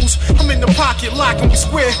bad news. I'm in the pocket, locking we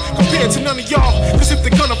square compared to none of y'all. Cause if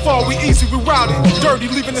they're gonna fall, we easy rerouted. Dirty,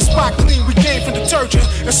 leaving the spot clean. We game from detergent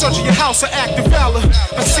and searching your house, an act of valor.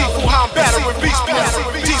 I see through how I'm battering beast.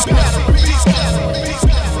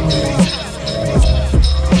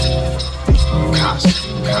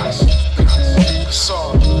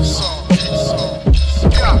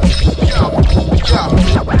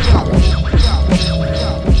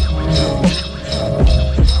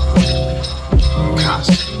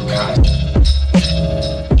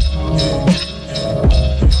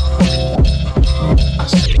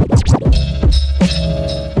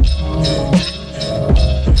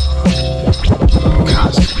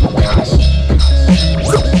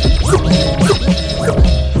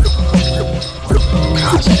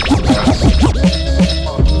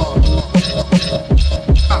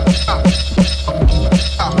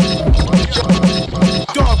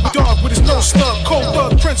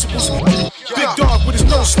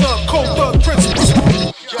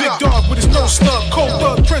 snub, cold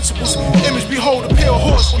thug principles. Image behold a pale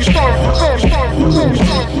horse. You starring from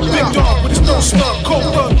big dog with his no snub, cold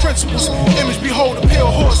thug principles. Image behold a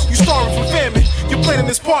pale horse. You starring from famine. Your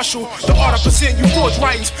planning is partial. The art I present you forge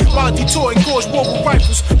writings while I detour and gorge war with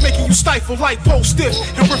rifles, making you stifle like pole stiff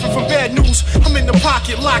and ripping from bad news. I'm in the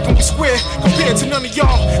pocket, lock and we square compared to none of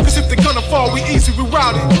y'all. Cause if they're gonna fall, we easy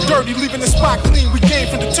rerouted. Dirty, leaving the spot clean. We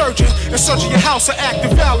game from detergent. In search of your house, I act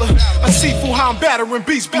of valor. I see fool how I'm battering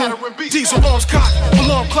beats, blue. Diesel arms cocked,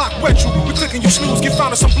 alarm clock wet you. We clicking you snooze, get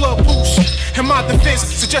found in some blood boost. In my defense,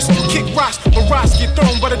 suggesting you kick rocks, but rocks get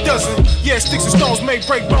thrown by the dozen. Yeah, sticks and stones may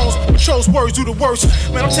break bones, but chose words do the worst.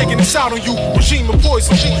 Man, I'm taking this out on you. Regime of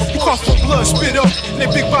poison. You cough for blood, spit up, and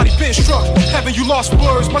that big body been struck. Having you lost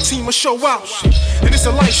words, my team will show out. And it's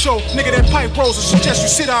a light show, nigga. That pipe rolls and suggest you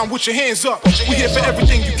sit down with your hands up. We here for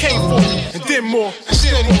everything you came for, and then more.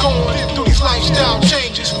 Instead of going through these lifestyle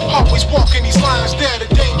changes, always walking these lines, they're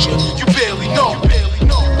the danger. You barely know.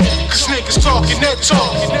 Cause niggas talking that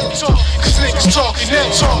talk. Cause niggas talking that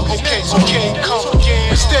talk. Okay, come again.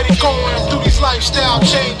 Instead of going through these lifestyle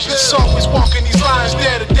changes, always walking these lines,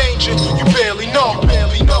 they're the danger. You barely know.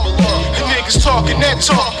 And niggas talking that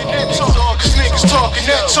talk. Cause niggas talking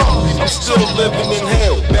that talk. I'm still living in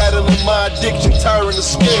hell, battling my addiction, tiring the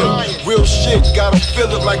scale. Real shit, gotta feel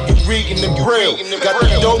it like you reading in braille. Got the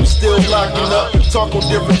dope still locking up. Talk on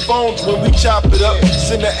different phones when we chop it up.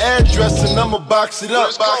 Send the address and I'ma box it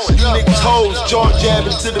up. You niggas hoes, jaw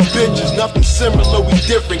jabbing to the bitches. Nothing similar, we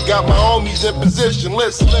different. Got my homies in position.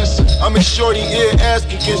 Listen, I'm in shorty ear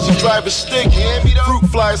asking, can she drive a stick? Fruit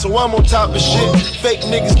fly, so I'm on top of shit. Fake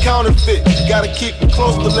niggas counterfeit. Gotta keep it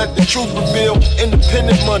close to let the truth reveal.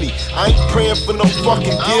 Independent money, I ain't praying for no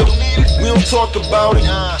fucking deal. We don't talk about it,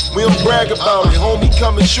 we don't brag about it. Homie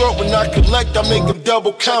coming short when I collect, I make him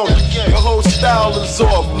double count it. Your whole style is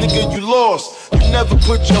off, nigga, you lost. You never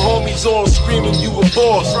put your homies on screaming you a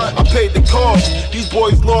boss. I paid the cost, these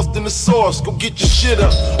boys lost in the sauce. Go get your shit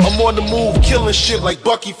up, I'm on the move, killing shit like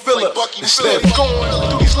Bucky Phillips. Instead of going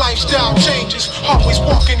through these lifestyle changes, always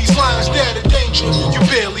walking these lines, they're the danger. You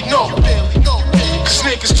barely know. Cause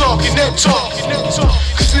niggas talking that talk.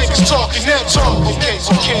 Cause niggas talking that talk.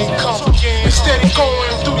 Okay, come again. Instead of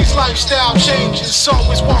going through these lifestyle changes,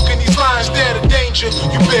 always walking these lines, they're the danger.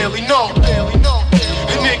 You barely know.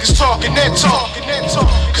 And niggas talking that talk.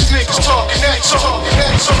 Cause niggas talking that talk.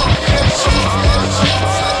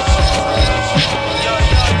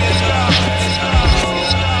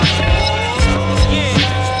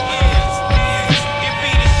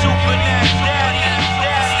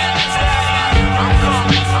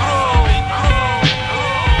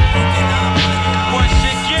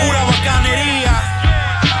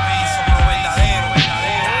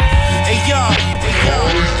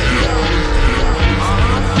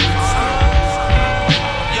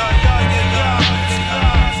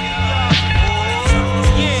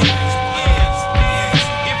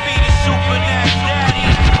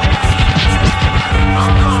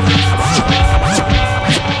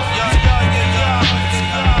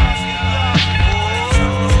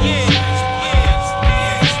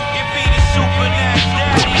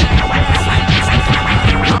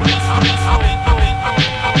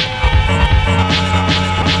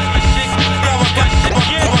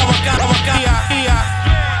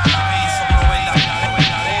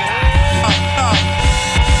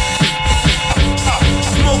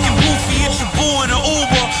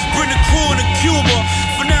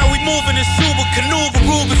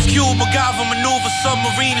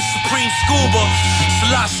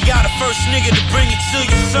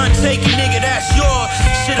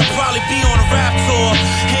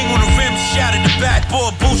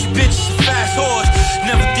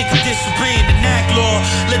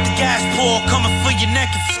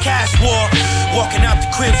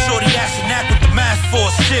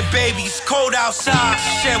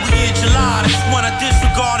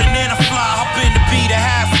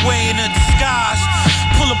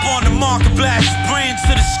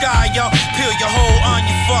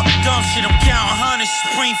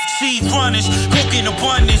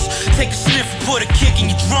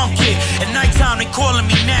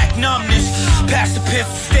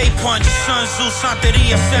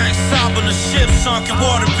 Santeria, sang samba, the ship sunken.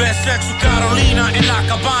 Water bed, sex with Carolina and La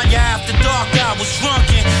Cabana. After dark, I was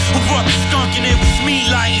drunken. Who brought the skunk and it was me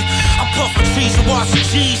lighting. I'm puffing trees and watching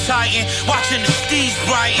G's heighten. Watching the steez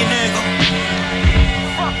brighten, nigga.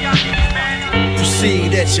 Fuck y'all niggas, man.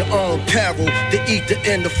 Proceed at your own peril. The ether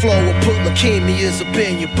in the flow will put leukemias up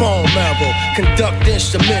in your bone marrow. Conduct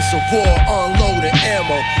instruments of war, unloading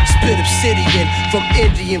ammo. Spit obsidian from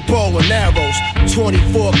Indian bow and arrows.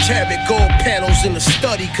 24 karat gold panels in the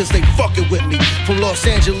study, cause they fucking with me. From Los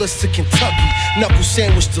Angeles to Kentucky, knuckle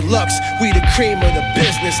sandwich deluxe. We the cream of the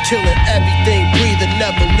business, killing everything breathing,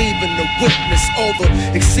 never leaving the witness. Over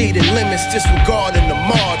exceeding limits, disregarding the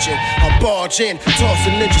margin. I barge in,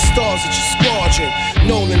 tossing ninja stars at your squadron.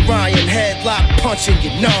 Nolan Ryan headlock punching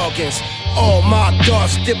your noggins. All my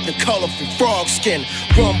darts dipped in colorful frog skin.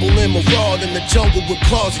 Rumbling maraud in the jungle with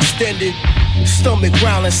claws extended. Stomach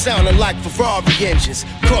growling, sounding like Ferrari engines.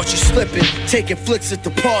 Caught you slipping, taking flicks at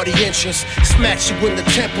the party entrance. Smash you in the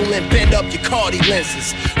temple and bend up your Cardi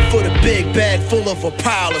lenses. For the big bag full of a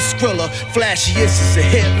pile of Skrilla. Flashiest is a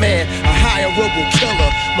hitman, a higher-level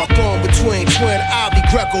killer. My throne between twin Ivy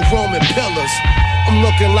Greco-Roman pillars. I'm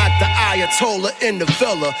looking like the Ayatollah in the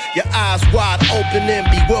villa. Your eyes wide open in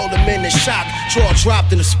bewilderment and shock. Jaw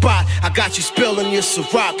dropped in the spot. I got you spilling your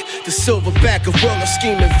Ciroc. The silverback gorilla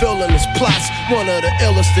scheming villainous plots. One of the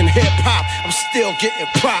illest in hip-hop. I'm still getting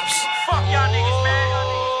props. Fuck y'all niggas, man.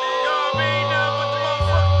 Y'all already know, put the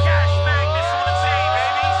motherfucking cash magnets on the team,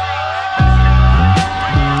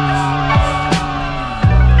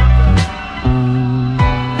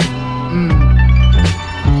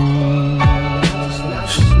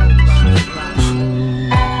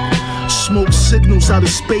 Smoke signals out of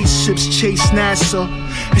spaceships, chase NASA.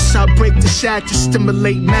 It's I break the shackles,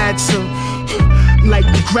 stimulate matter. Like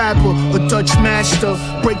the grabber, a Dutch master.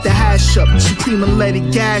 Break the hash up, Supreme and let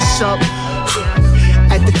it gas up.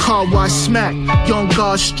 At the car wash smack, young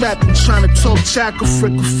guard strapped and trying to talk jack or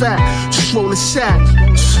frickle fat. Just roll a sack.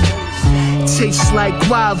 Tastes like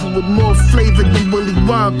guava with more flavor than Willy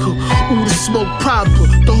Wonka. Ooh, the smoke proper,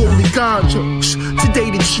 the holy ganja. Today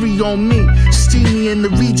the tree on me, steamy in the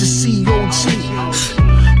Regency OG.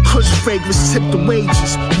 Kush fragrance tip the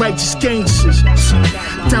wages, righteous gangsters.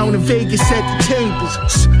 Down in Vegas at the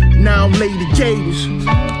tables, now I'm lay the gators.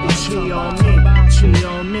 Tree on me, tree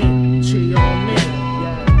on me, tree on me.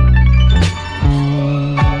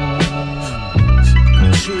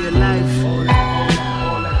 Tree of life.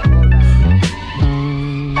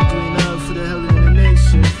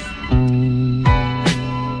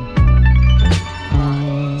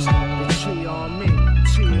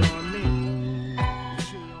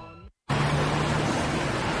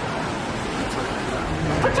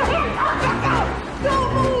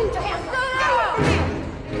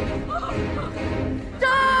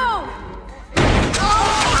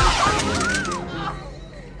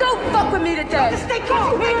 Stay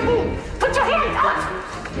calm, man. Put your hands up.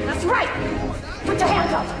 That's right. Put your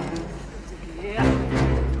hands up. Yeah.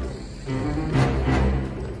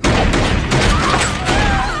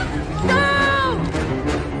 No!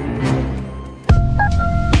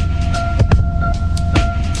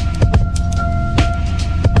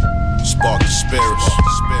 Spark the spirits.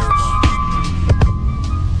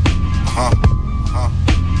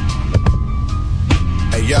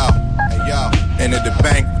 Hey yo. Enter the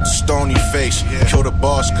bank with the stony face. Kill the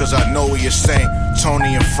boss cause I know he a saint.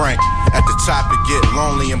 Tony and Frank. At the top it get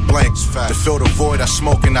lonely and blank. To fill the void I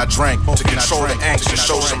smoke and I drank. To control the angst and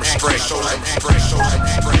show some restraint. Spark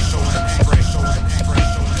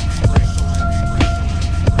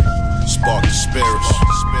the spirits. Spark the spirits.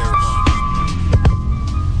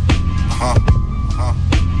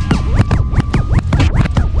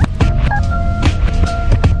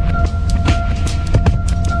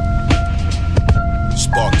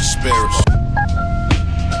 Spark the spirits.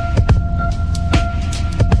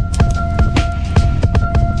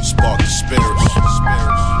 Spark the spirits.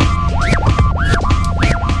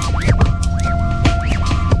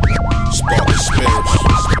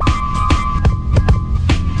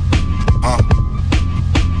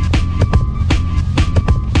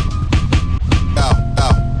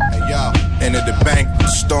 Hey yo. Enter the bank with the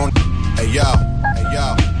stone. Hey yo.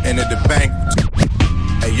 Enter the bank.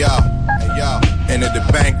 Hey yo. Enter the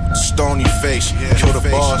bank with the stony face. Kill the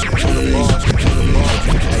boss.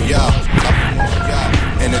 Hey yo.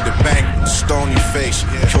 Enter the bank with the stony face.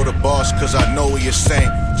 Kill the boss cause I know he a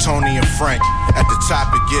saint. Tony and Frank. At the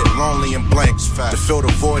top it get lonely and blank. To fill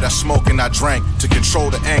the void I smoke and I drank. To control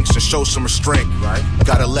the angst and show some restraint.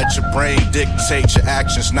 Gotta let your brain dictate your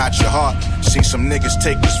actions, not your heart. Seen some niggas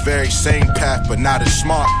take this very same path but not as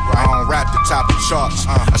smart. I don't rap the top of charts.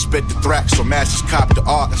 I spit the thrax so masters cop the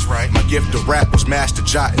art. That's right. My gift of rap was master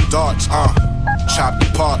jotting darts. chop the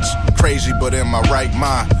parts. Crazy, but in my right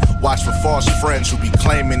mind. Watch for false friends who be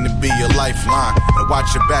claiming to be your lifeline. And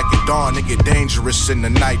watch your back at dawn, it get dangerous in the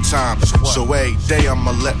nighttime. So every day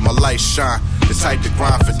I'ma let my light shine. The type to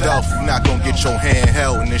grind for Delph, you not gonna get your hand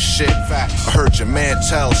held in this shit. I heard your man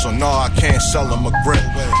tell, so no, I can't sell him a grip.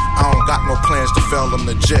 I don't got no plans to fail him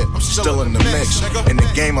legit. I'm still in the mix. In the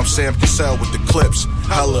game, I'm Sam Cassell with the clips.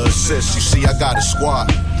 Hella assists, you see, I got a squad.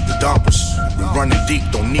 The dumpers, we running deep,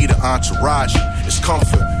 don't need an entourage. It's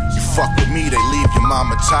comfort. You fuck with me, they leave your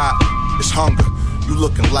mama tired. It's hunger. You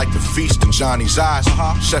looking like the feast in Johnny's eyes.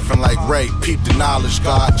 Chefing like Ray, peep the knowledge,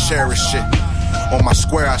 God, cherish it. On my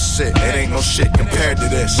square I sit, it ain't no shit compared to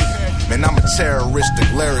this. Man, I'm a terroristic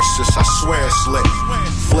lyricist, I swear it's lit.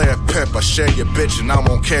 Flare pimp, I share your bitch and I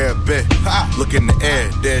won't care a bit. Look in the air,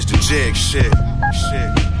 there's the jig, shit.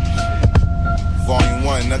 Volume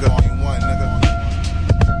 1, nigga.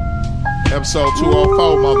 Episode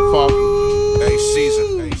 204, motherfucker. Hey, season.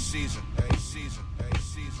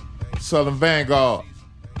 Southern Vanguard.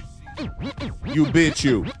 You bitch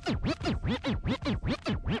you.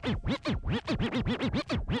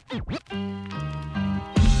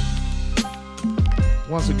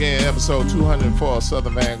 Once again, episode 204 of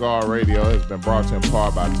Southern Vanguard Radio has been brought to you in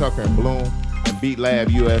part by Tucker and Bloom and Beat Lab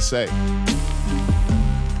USA.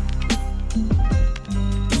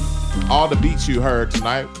 All the beats you heard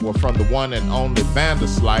tonight were from the one and only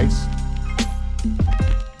Vanderslice.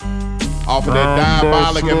 Off of that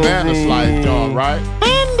Diabolic and Vanderslice, John, right?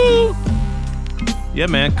 Yeah,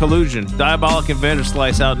 man, Collusion. Diabolic and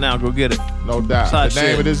Vanderslice out now. Go get it. No doubt. Side the name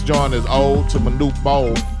shit. of this joint is Ode to Manute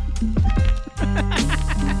Bowl.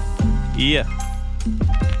 Yeah.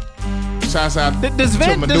 Shouts out Does to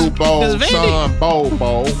Manute Bowl's son,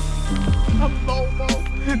 Bowl.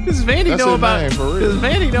 Does Vandy That's know his about? name, for real. Does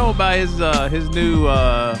Vandy know about his new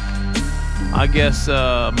I guess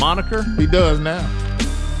moniker? He does now.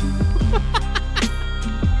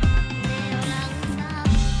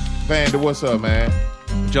 Vandy, what's up, man?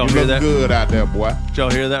 Did y'all you hear look that? good out there, boy. Did y'all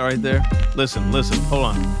hear that right there? Listen, hold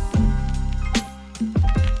on.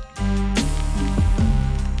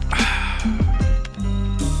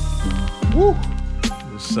 Woo.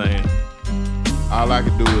 Just saying. All I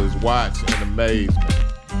can do is watch in amazement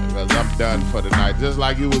because I'm done for the night. Just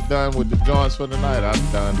like you was done with the joints for the night,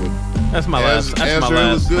 I'm done with. That's my last. That's my Ezra, last.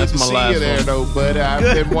 it was good That's to my see last you there, one. though, buddy. I've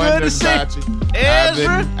Good- been wondering good to see about you.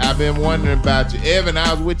 Ezra? I've been wondering about you, Evan.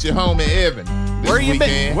 I was with your homie Evan. This Where you weekend.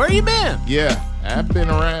 been? Where you been? Yeah, I've been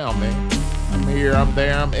around, man. I'm here, I'm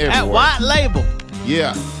there, I'm everywhere. At White Label.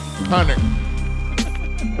 Yeah, 100.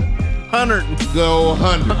 100. Go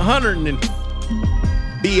 100. 100 and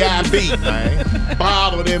B.I.B., man.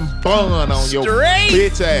 Bottled and bun on your Straight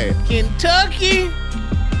bitch ass. Kentucky.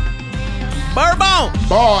 Bourbon.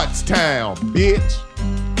 Bardstown, bitch.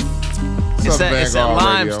 It's Southern that Vanguard Radio.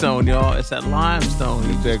 limestone, y'all. It's that limestone.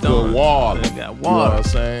 It's that good water. It got You know water. what I'm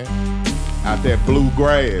saying? Out that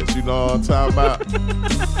bluegrass, you know what I'm talking about?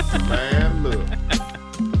 Man, look.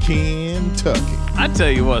 Kentucky. I tell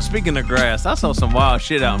you what, speaking of grass, I saw some wild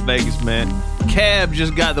shit out in Vegas, man. Cab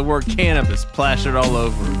just got the word cannabis plastered all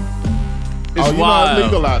over it. It's Oh, you know wild. it's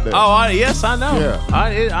legal out there. Oh, yes, I know. Yeah.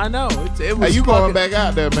 I know. It was Hey, you fucking, going back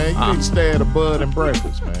out there, man. You need to stay at a Bud and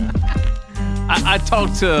Breakfast, man. I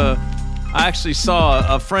talked to, I actually saw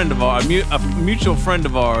a friend of ours, a mutual friend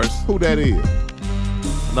of ours. Who that is?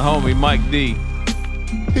 The homie, Mike D.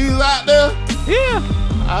 He's out there? Yeah.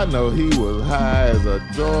 I know he was high as a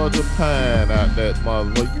Georgia pine out that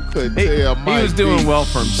motherfucker. You couldn't tell Mike He was doing D. well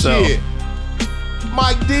for himself. Shit.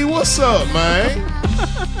 Mike D, what's up, man?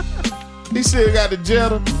 He still got the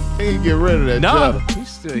Jetta. He ain't get rid of that No,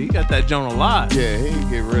 Jetta. he got that joint alive. Yeah, he ain't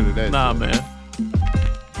get rid of that Nah, Jetta. man.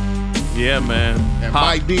 Yeah, man. And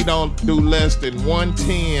Mike D don't do less than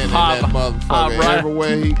 110 in that motherfucker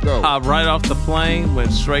everywhere he go. Hop right off the plane,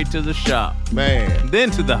 went straight to the shop. Man.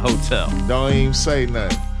 Then to the hotel. Don't even say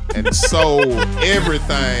nothing. And sold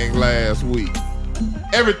everything last week.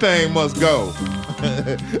 Everything must go.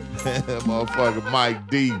 Motherfucker Mike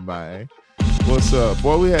D, man. What's up?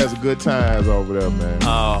 Boy, we had some good times over there, man.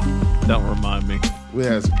 Oh, don't remind me. We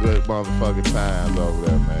had some good motherfucking times over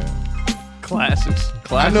there, man. Classics.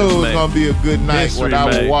 I knew it was made. going to be a good night History when I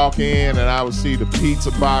would made. walk in and I would see the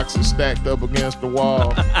pizza boxes stacked up against the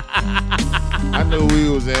wall. I knew we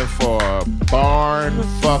was in for a barn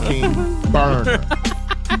fucking burner.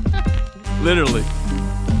 Literally.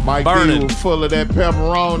 Mike Burning. D was full of that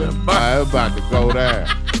pepperoni. I was about to go down.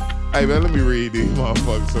 Hey, man, let me read these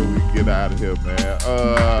motherfuckers so we can get out of here,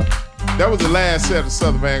 man. That was the last set of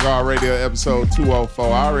Southern Vanguard Radio episode 204.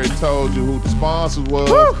 I already told you who the sponsors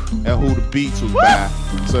was and who the beats was by.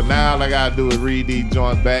 So now all I gotta do is read these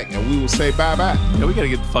joints back and we will say bye-bye. Yeah, we gotta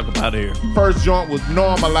get the fuck up out of here. First joint was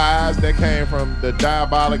Normalized. That came from the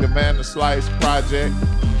Diabolic Amanda Slice project.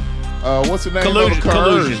 What's the name of the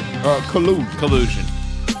Collusion. Collusion.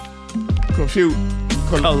 Compute.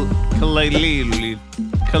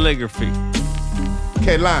 Calligraphy.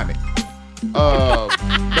 Kaylani.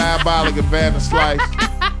 Diabolic Amanda Slice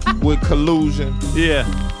with Collusion. Yeah.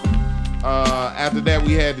 After that,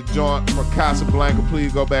 we had the joint from Casablanca.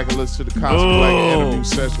 Please go back and listen to the Casablanca interview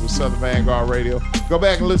session with Southern Vanguard Radio. Go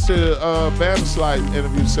back and listen to the Bama Slice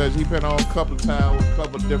interview session. He's been on a couple of times with a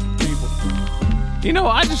couple of different people. You know,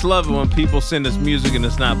 I just love it when people send us music and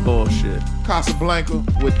it's not bullshit. Casablanca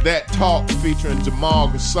with That Talk featuring Jamal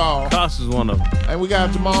Gasol. Casa's one of them. And we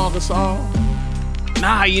got Jamal Gasol.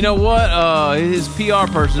 Nah, you know what? His PR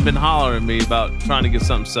person's been hollering at me about trying to get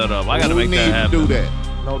something set up. I got to make that happen. We need to do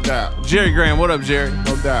that. No doubt. Jerry Graham, what up, Jerry?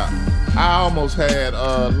 No doubt. I almost had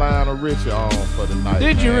Lionel Richie on for the night.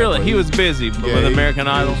 Did you really? He was busy with American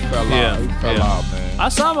Idol. He fell out, man. I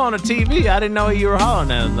saw him on the TV. I didn't know you were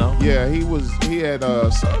hollering at him, though. Yeah, he had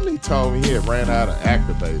something he told me he had ran out of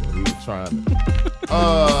activator. He was trying to.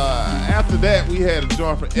 After that, we had a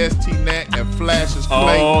joint from ST-Nat and Flash's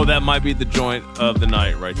Play. Oh, that might be the joint of the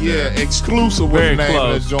night right there. Yeah, exclusive was the name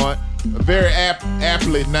of the joint. A very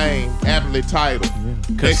aptly named, aptly titled.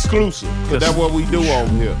 Yeah. Exclusive. Because that's what we do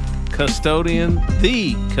over here. The custodian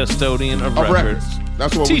of records.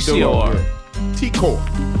 That's what TCOR. We do over here. T-Core.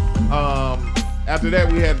 After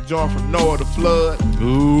that, we had a joint from Noah the Flood.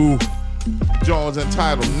 Ooh. Joint's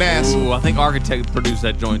entitled NASA. Ooh, I think Architect produced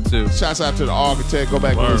that joint too. Shouts out to the Architect. Go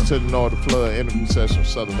back and listen to the Noah the Flood interview session from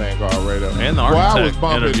Southern Vanguard Radio. And the Architect I was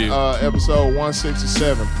bumping interview. Episode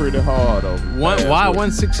 167 pretty hard over. Why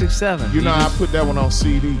 167? You know, I put that one on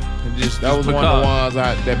CD. That was one of the ones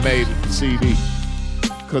that made it to CD.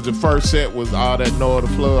 Because the first set was all that Noah the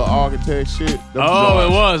Flood Architect shit. It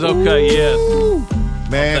was. Okay, yes.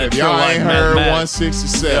 Man, if y'all ain't heard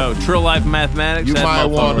 167, yo, Trill Life Mathematics, you might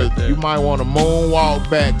want to moonwalk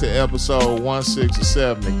back to episode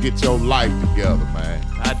 167 and get your life together, man.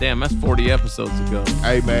 God damn, that's 40 episodes ago.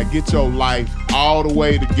 Hey, man, get your life all the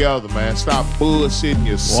way together, man. Stop bullshitting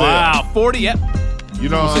yourself. Wow, 40. You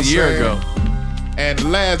know what I'm saying? A year ago. And the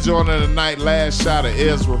last joint of the night, last shot of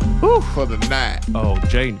Ezra for the night. Oh,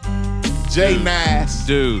 Jay Nice.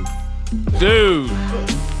 Dude.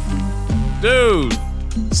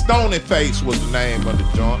 Stony Face was the name of the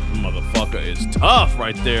joint. Motherfucker is tough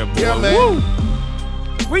right there, boy. Yeah, man. Woo.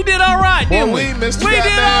 We did all right, didn't we? We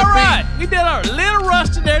did all right. We did all right. A little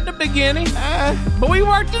rusty there at the beginning, but we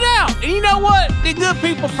worked it out. And you know what? The good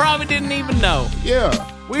people probably didn't even know. Yeah.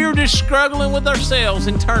 We were just struggling with ourselves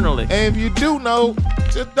internally. And if you do know,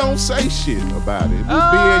 just don't say shit about it.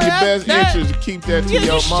 Just be in your best interest to keep that to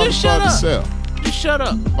your motherfucking self. Just shut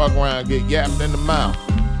up. Fuck around and get yapped in the mouth.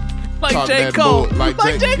 Like J. Cole. Like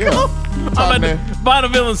J. Cole.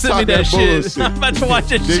 Bonneville sent me that shit. I'm about to watch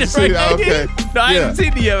that shit right now. Okay. No, I haven't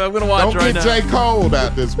seen it yet. I'm going to watch it right now. Don't get J. Cole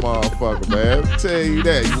out this motherfucker, man. I'll tell you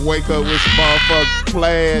that. You wake up with some motherfucking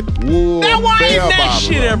plaid, wool, now why bell ain't that bottle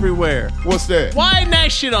shit everywhere? What's that? Why ain't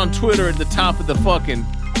that shit on Twitter at the top of the fucking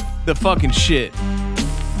shit?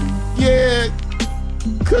 Yeah,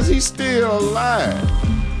 because he's still alive.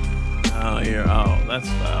 Oh, that's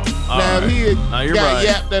foul. Now, if he had got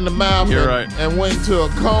yapped in the mouth and went into a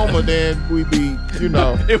coma, then we'd be,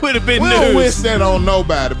 it would have been news. We don't wish that on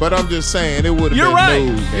nobody, but I'm just saying it would have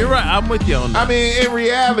been news. You're right. I'm with you on that. I mean, in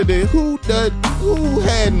reality, who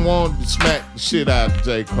hadn't wanted to smack the shit out of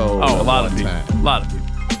J. Cole? Oh, a lot of people. A lot of people.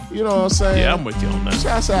 You know what I'm saying? Yeah, I'm with you on that.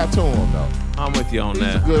 Shouts out to him, though. I'm with you on He's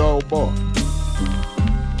that. a good old boy.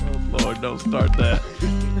 Oh, Lord, don't start that.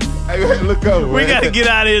 Hey, look over. We got to get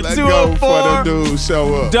out of here. Let's go before the dudes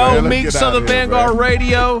show up. Don't meet Southern Vanguard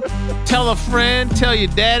Radio. Tell a friend. Tell your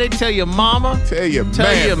daddy. Tell your mama. Tell your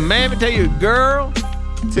mammy. Tell your girl.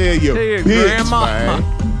 Tell your bitch, grandma. Man.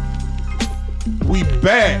 We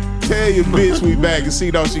back. Tell your bitch we back and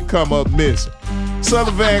see don't she come up missing.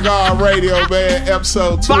 Southern Vanguard Radio, man.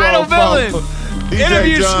 Episode 204. Final Villain. DJ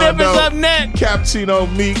Interview John snippets Doe, up next. Cappuccino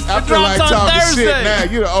Meek. I feel drops like on talking Thursday. shit now.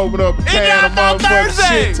 You done open up a can of motherfucking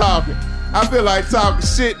shit talking. I feel like talking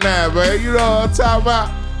shit now, man. You know what I'm talking about?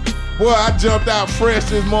 Boy, I jumped out fresh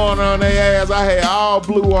this morning on their ass. I had all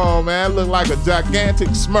blue on, man. I looked like a gigantic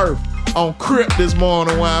Smurf. on Crip this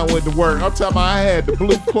morning when I went to work. I'm talking about I had the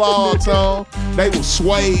blue clogs on. They were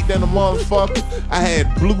suede than a motherfucker. I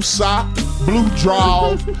had blue socks, blue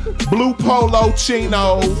drawers, blue polo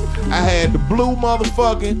chinos. I had the blue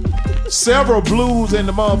motherfucking, several blues in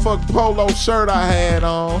the motherfucking polo shirt I had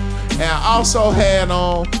on. And I also had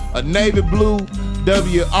on a navy blue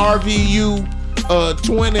WRVU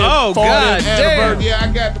 20 Oh, 40th God anniversary. damn. Yeah,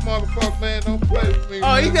 I got the motherfucker, man. Don't play with me. Oh,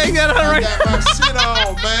 man. you got it all right. I got my shit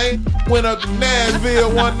on, man. Went up to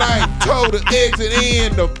Nashville one night, told the exit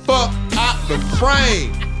in the fuck out the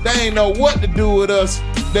frame. They ain't know what to do with us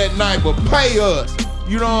that night, but pay us.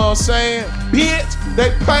 You know what I'm saying? Bitch, they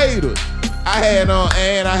paid us. I had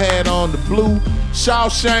on the blue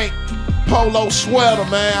Shawshank polo sweater,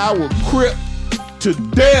 man. I was Crip to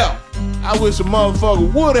death. I wish a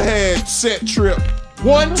motherfucker would have had Set Trip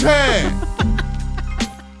one time.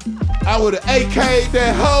 I would have AK'd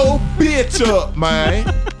that whole bitch up, man.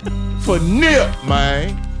 For Nip,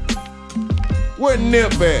 man. Where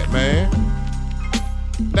Nip at, man?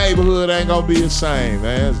 Neighborhood ain't gonna be the same,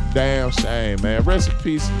 man. It's a damn shame, man. Rest in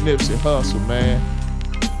peace, Nipsey Hussle, man.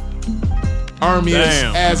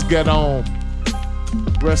 Armias Asgadon.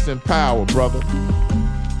 Rest in power, brother.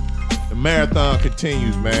 The marathon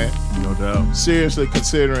continues, man. No doubt. Seriously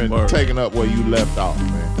considering taking up where you left off,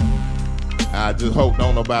 man. I just hope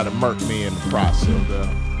don't nobody murk me in the process. No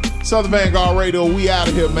doubt. Southern Vanguard Radio, we out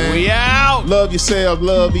of here, man. We out. Love yourselves,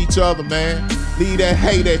 love each other, man. Leave that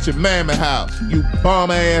hate at your mammy house. You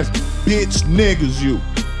bum ass bitch niggas, you.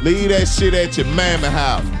 Leave that shit at your mammy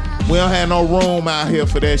house. We don't have no room out here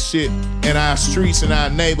for that shit in our streets and our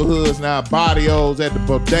neighborhoods and our barrios at the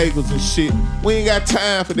bodegas and shit. We ain't got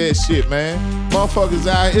time for that shit, man. Motherfuckers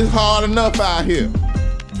out here, it's hard enough out here.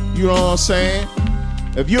 You know what I'm saying?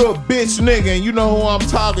 If you're a bitch nigga and you know who I'm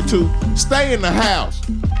talking to, stay in the house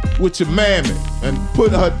with your mammy and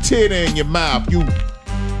put her tit in your mouth, you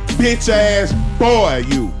bitch ass boy,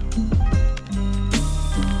 you.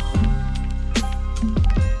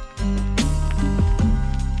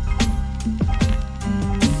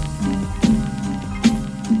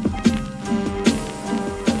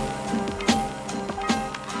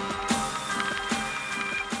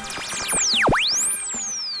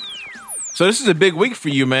 So this is a big week for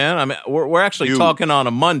you, man. I mean, we're actually talking on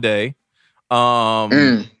a Monday. So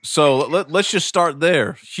let's just start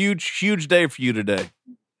there. Huge day for you today.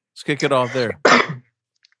 Let's kick it off there.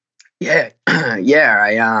 Yeah.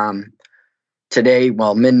 I today,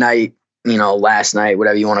 well, midnight, last night,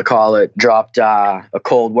 whatever you want to call it, dropped A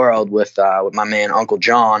Cold World with my man Uncle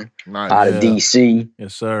John out of DC.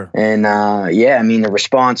 Yes, sir. And the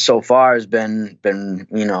response so far has been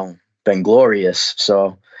glorious.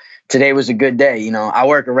 So today was a good day. I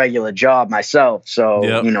work a regular job myself.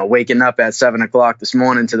 So, waking up at 7:00 this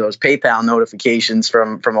morning to those PayPal notifications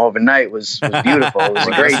from overnight was beautiful. It was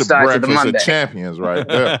a great start to the Monday. Of champions right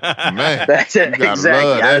there. Man. That's it.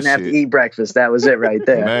 Exactly. I didn't have to eat breakfast. That was it right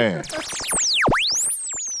there. Man.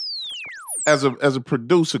 As a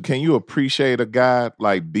producer, can you appreciate a guy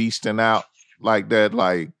like beasting out like that,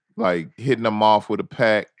 like hitting them off with a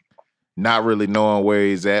pack? Not really knowing where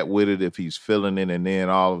he's at with it, if he's feeling it, and then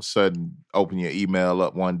all of a sudden open your email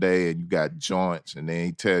up one day and you got joints, and then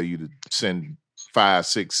he tell you to send 5,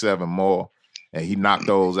 6, 7 more, and he knocked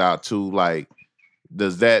those out too. Like,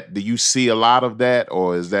 do you see a lot of that,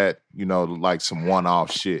 or is that, like some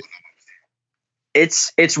one-off shit?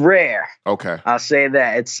 It's rare. Okay. I'll say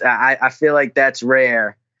that. I feel like that's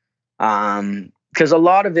rare. Because a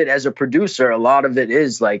lot of it, as a producer, a lot of it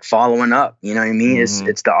is like following up. You know what I mean? Mm-hmm.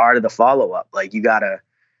 It's the art of the follow up. Like you gotta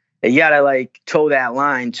like toe that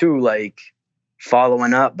line too, like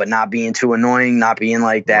following up, but not being too annoying, not being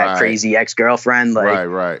like that crazy ex-girlfriend. Like,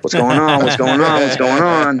 right. What's going on? What's going on? What's going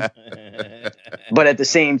on? But at the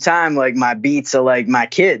same time, like my beats are like my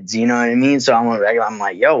kids. You know what I mean? So I'm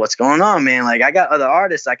like, yo, what's going on, man? Like I got other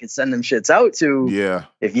artists I can send them shits out to. Yeah.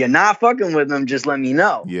 If you're not fucking with them, just let me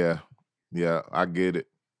know. Yeah, I get it.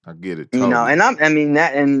 Totally.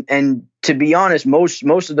 And to be honest,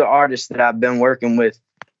 most of the artists that I've been working with,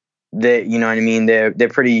 that, you know what I mean, they're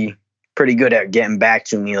pretty good at getting back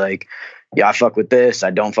to me. Like, yeah, I fuck with this,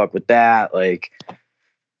 I don't fuck with that. Like,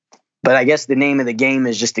 but I guess the name of the game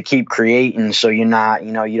is just to keep creating, so you're not,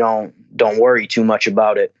 you don't worry too much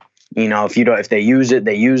about it. If they use it,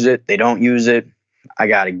 they use it. They don't use it, I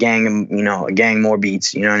got a gang more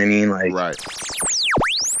beats. You know what I mean? Like, right.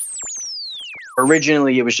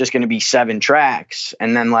 Originally, it was just going to be 7 tracks.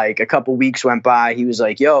 And then like a couple weeks went by. He was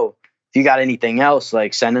like, yo, if you got anything else,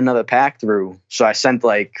 like send another pack through. So I sent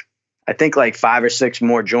I think 5 or 6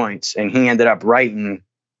 more joints. And he ended up writing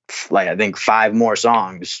I think 5 more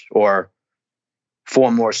songs or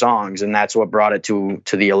 4 more songs, and that's what brought it to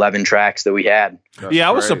the 11 tracks that we had.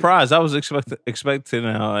 I was surprised. I was expecting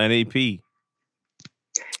an EP.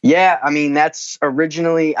 Yeah, I mean, that's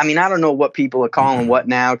originally, I mean, I don't know what people are calling what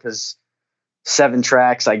now, because 7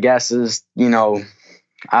 tracks, I guess, is, you know,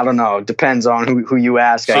 I don't know. Depends on who you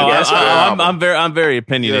ask, I guess. I'm very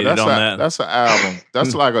opinionated on that. That's an album.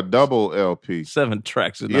 That's like a double LP. 7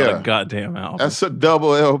 tracks is not a goddamn album. That's a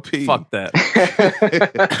double LP. Fuck that.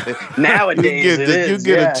 Nowadays, you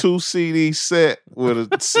get a 2 CD set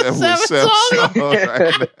with 7 songs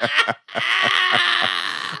right there.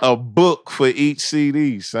 A book for each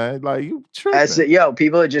CD, son. Like, you tripping. That's it. Yo,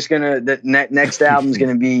 people are just gonna, the next album's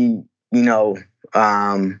gonna be, you know,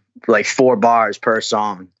 like 4 bars per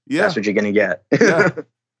song. Yeah. That's what you're gonna get. Yeah.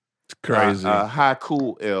 It's crazy.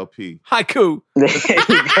 Haiku LP. Haiku. There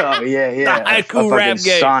you go. Yeah. The haiku rap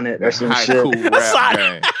game. Sonnet or some shit. Haiku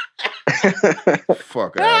rap game.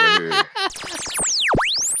 Fuck out of here.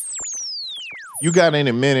 You got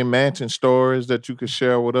any Mini Mansion stories that you could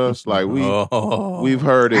share with us? Like we've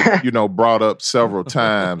heard it, you know, brought up several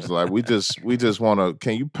times. Like we just want to.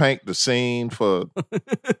 Can you paint the scene for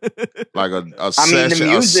like a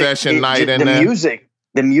session night in there?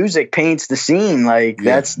 The music paints the scene. Like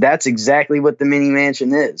that's exactly what the Mini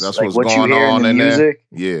Mansion is. That's like what's what going you hear on in the music.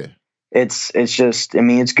 There. Yeah. It's just, I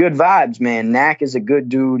mean, it's good vibes, man. Knack is a good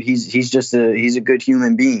dude. He's a good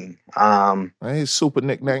human being. Man, he's super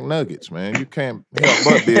knick-knack nuggets, man. You can't help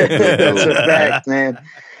but be a good dude. That's a fact, man.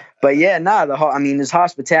 But yeah, his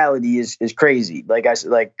hospitality is crazy. Like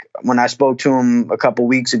when I spoke to him a couple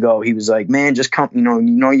weeks ago, he was like, man, just come, you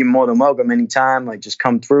know, you're more than welcome anytime. Like, just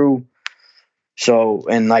come through. So,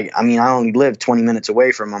 and like, I mean, I only live 20 minutes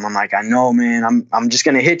away from him. I'm like, I know, man, I'm just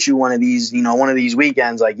going to hit you one of these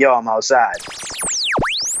weekends. Like, yo, I'm outside.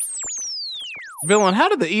 Villain, how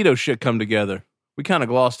did the Ito shit come together? We kind of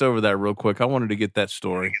glossed over that real quick. I wanted to get that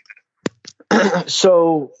story.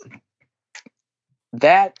 So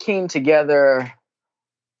that came together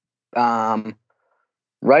right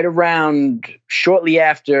around shortly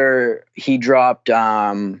after he dropped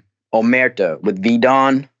Omerta with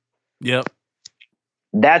V-Don. Yep.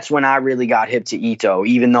 That's when I really got hip to Ito,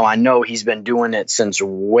 even though I know he's been doing it since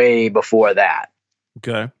way before that.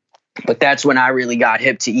 Okay. But that's when I really got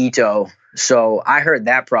hip to Ito. So I heard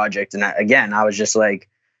that project, and I was just like,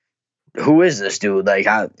 who is this dude? Like,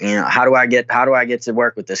 how do I get to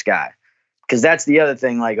work with this guy? Because that's the other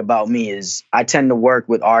thing, like, about me is I tend to work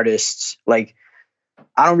with artists. Like,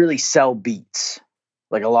 I don't really sell beats.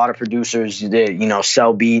 Like a lot of producers, they, you know,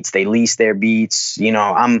 sell beats, they lease their beats. You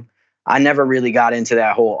know, I never really got into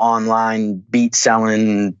that whole online beat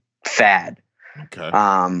selling fad. Okay.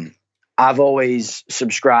 I've always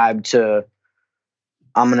subscribed to,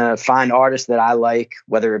 I'm going to find artists that I like,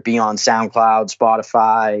 whether it be on SoundCloud,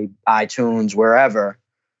 Spotify, iTunes, wherever,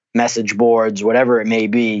 message boards, whatever it may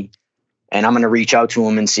be. And I'm going to reach out to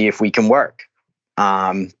them and see if we can work.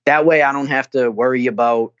 That way I don't have to worry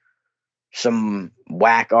about some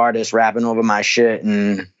whack artist rapping over my shit,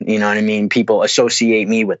 and you know what I mean, people associate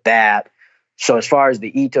me with that. So as far as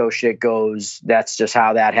the Ito shit goes, that's just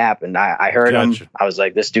how that happened. I heard him, I was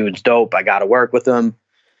like, this dude's dope, I gotta work with him.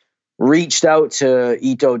 Reached out to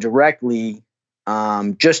Ito directly,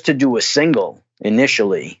 just to do a single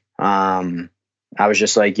initially. I was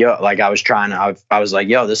just like, yo, like I was like,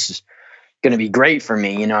 yo, this is gonna be great for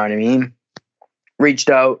me, you know what I mean? Reached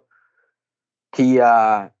out, he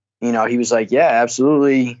he was like, yeah,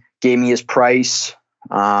 absolutely. Gave me his price,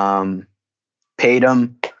 paid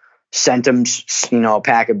him, sent him, a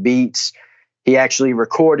pack of beats. He actually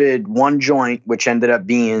recorded one joint, which ended up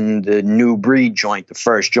being the New Breed joint, the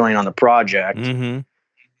first joint on the project. Mm-hmm.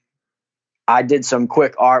 I did some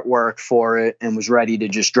quick artwork for it and was ready to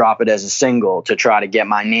just drop it as a single to try to get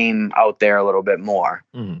my name out there a little bit more.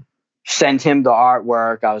 Mm-hmm. Sent him the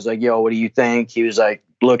artwork. I was like, yo, what do you think? He was like,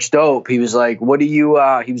 looks dope. He was like, what are you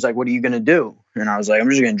going to do? And I was like, I'm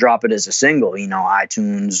just going to drop it as a single,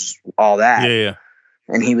 iTunes, all that. Yeah.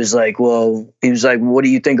 And he was like, what do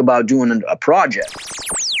you think about doing a project?